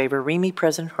 Dorans, favor, Remy,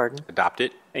 President Harden. Adopt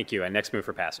it. Thank you. I next move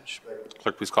for passage.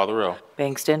 Clerk, please call the roll.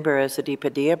 Bangston, Barosa de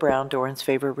Padilla, Brown, Dorans,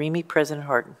 favor, Remy, President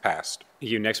Harden. Passed.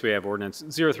 Thank you. Next, we have ordinance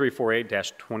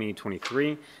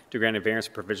 0348-2023 to grant a variance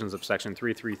of provisions of section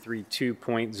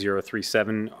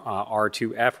 3332.037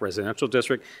 R2F residential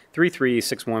district,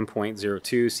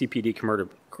 3361.02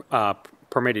 CPD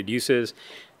permitted uses,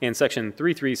 and section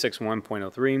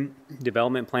 3361.03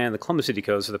 development plan, the Columbus City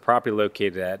Codes for the property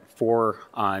located at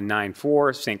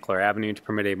 494 St. Clair Avenue to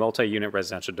permit a multi-unit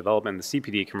residential development in the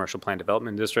CPD commercial plan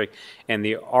development district and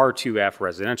the R2F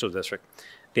residential district.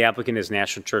 The applicant is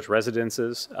National Church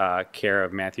Residences, care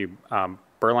of Matthew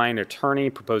Berline, attorney.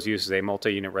 Proposed use is a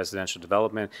multi-unit residential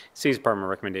development. City's Department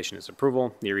recommendation is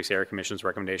approval. The Erie Area Commission's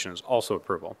recommendation is also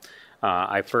approval.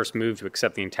 I first move to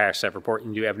accept the entire staff report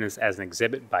into evidence as an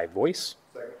exhibit by voice.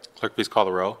 Clerk, please call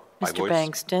the roll. By Mr. voice.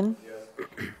 Bangston. Yes.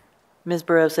 Ms.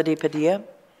 Barosa de Padilla.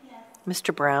 Yes.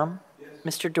 Mr. Brown. Yes.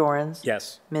 Mr. Dorans.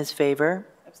 Yes. Ms. Favor.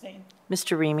 Abstain.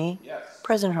 Mr. Remy. Yes.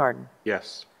 President Harden.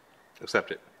 Yes. Accept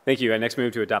it. Thank you. I next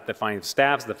move to adopt the findings of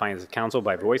staff as the findings of council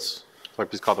by voice. Clerk,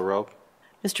 please call the roll.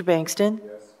 Mr. Bangston.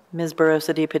 Yes. Ms.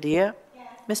 Barosa de Padilla. Yes.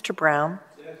 Mr. Brown.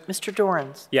 Yes. Mr.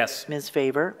 Dorans. Yes. Ms.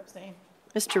 Favor. Abstain.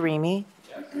 Mr. Remy.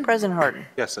 Yes. President Harden.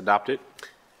 Yes, adopt it.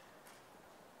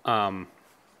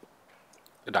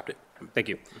 Adopt it. Thank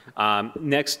you.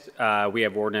 Next, we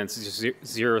have ordinance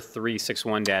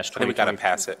 0361-2023. I think we got to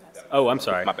pass it. Oh, I'm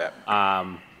sorry. My bad.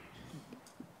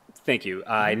 Thank you.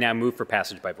 I now move for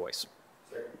passage by voice.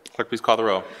 Clerk, please call the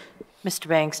roll. Mr.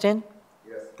 Bangston.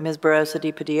 Yes. Ms. Barosa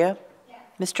de Padilla. Yes.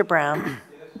 Mr. Brown.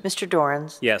 Yes. Mr.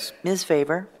 Dorans. Yes. Ms.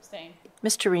 Favor. Abstain.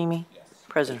 Mr. Remy. Yes.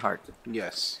 President Harden.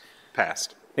 Yes.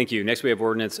 Passed. Thank you. Next, we have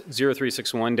ordinance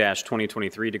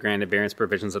 0361-2023 to grant a variance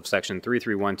provisions of section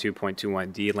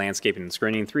 3312.21D, landscaping and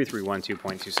screening,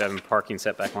 3312.27, parking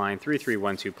setback line,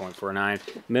 3312.49,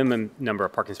 minimum number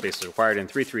of parking spaces required, and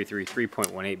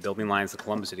 3333.18, building lines, the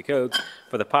Columbus City Codes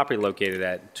for the property located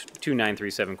at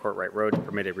 2937 Courtright Road to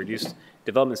permit a reduced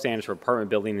development standards for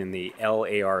apartment building in the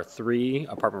LAR3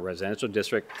 apartment residential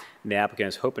district. And the applicant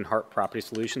is Hope and Heart Property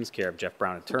Solutions, care of Jeff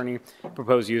Brown, attorney.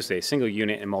 Proposed use of a single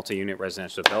unit and multi-unit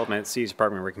residential development. City's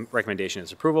Department recommendation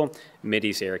is approval.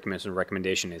 Mid-East Area Commission's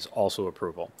recommendation is also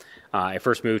approval. I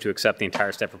first move to accept the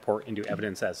entire staff report into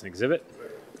evidence as an exhibit.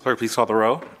 Clerk, please call the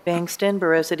roll. Bangston,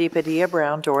 Barosa de Padilla,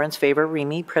 Brown, Dorans, favor,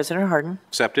 Remy, President Harden.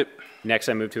 Accept it. Next,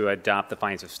 I move to adopt the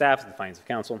findings of staff as the findings of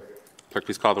council. Clerk,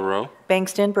 please call the roll.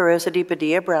 Bangston, Barosa de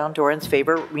Padilla, Brown, Dorans,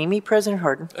 favor, Remy, President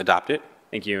Harden. Adopt it.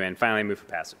 Thank you. And finally, I move for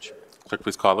passage. Clerk,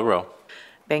 please call the roll.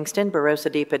 Bangston,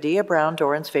 Barosa de Padilla, Brown,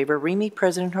 Dorans, favor, Remy,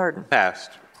 President Harden.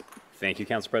 Passed. Thank you,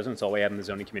 Council President. That's all we have in the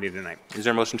zoning committee tonight. Is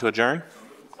there a motion to adjourn?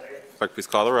 Clerk, please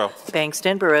call the roll.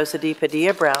 Bangston, Barosa de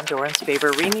Padilla, Brown, Dorans,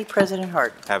 favor, Remy, President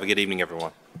Harden. Have a good evening,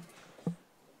 everyone.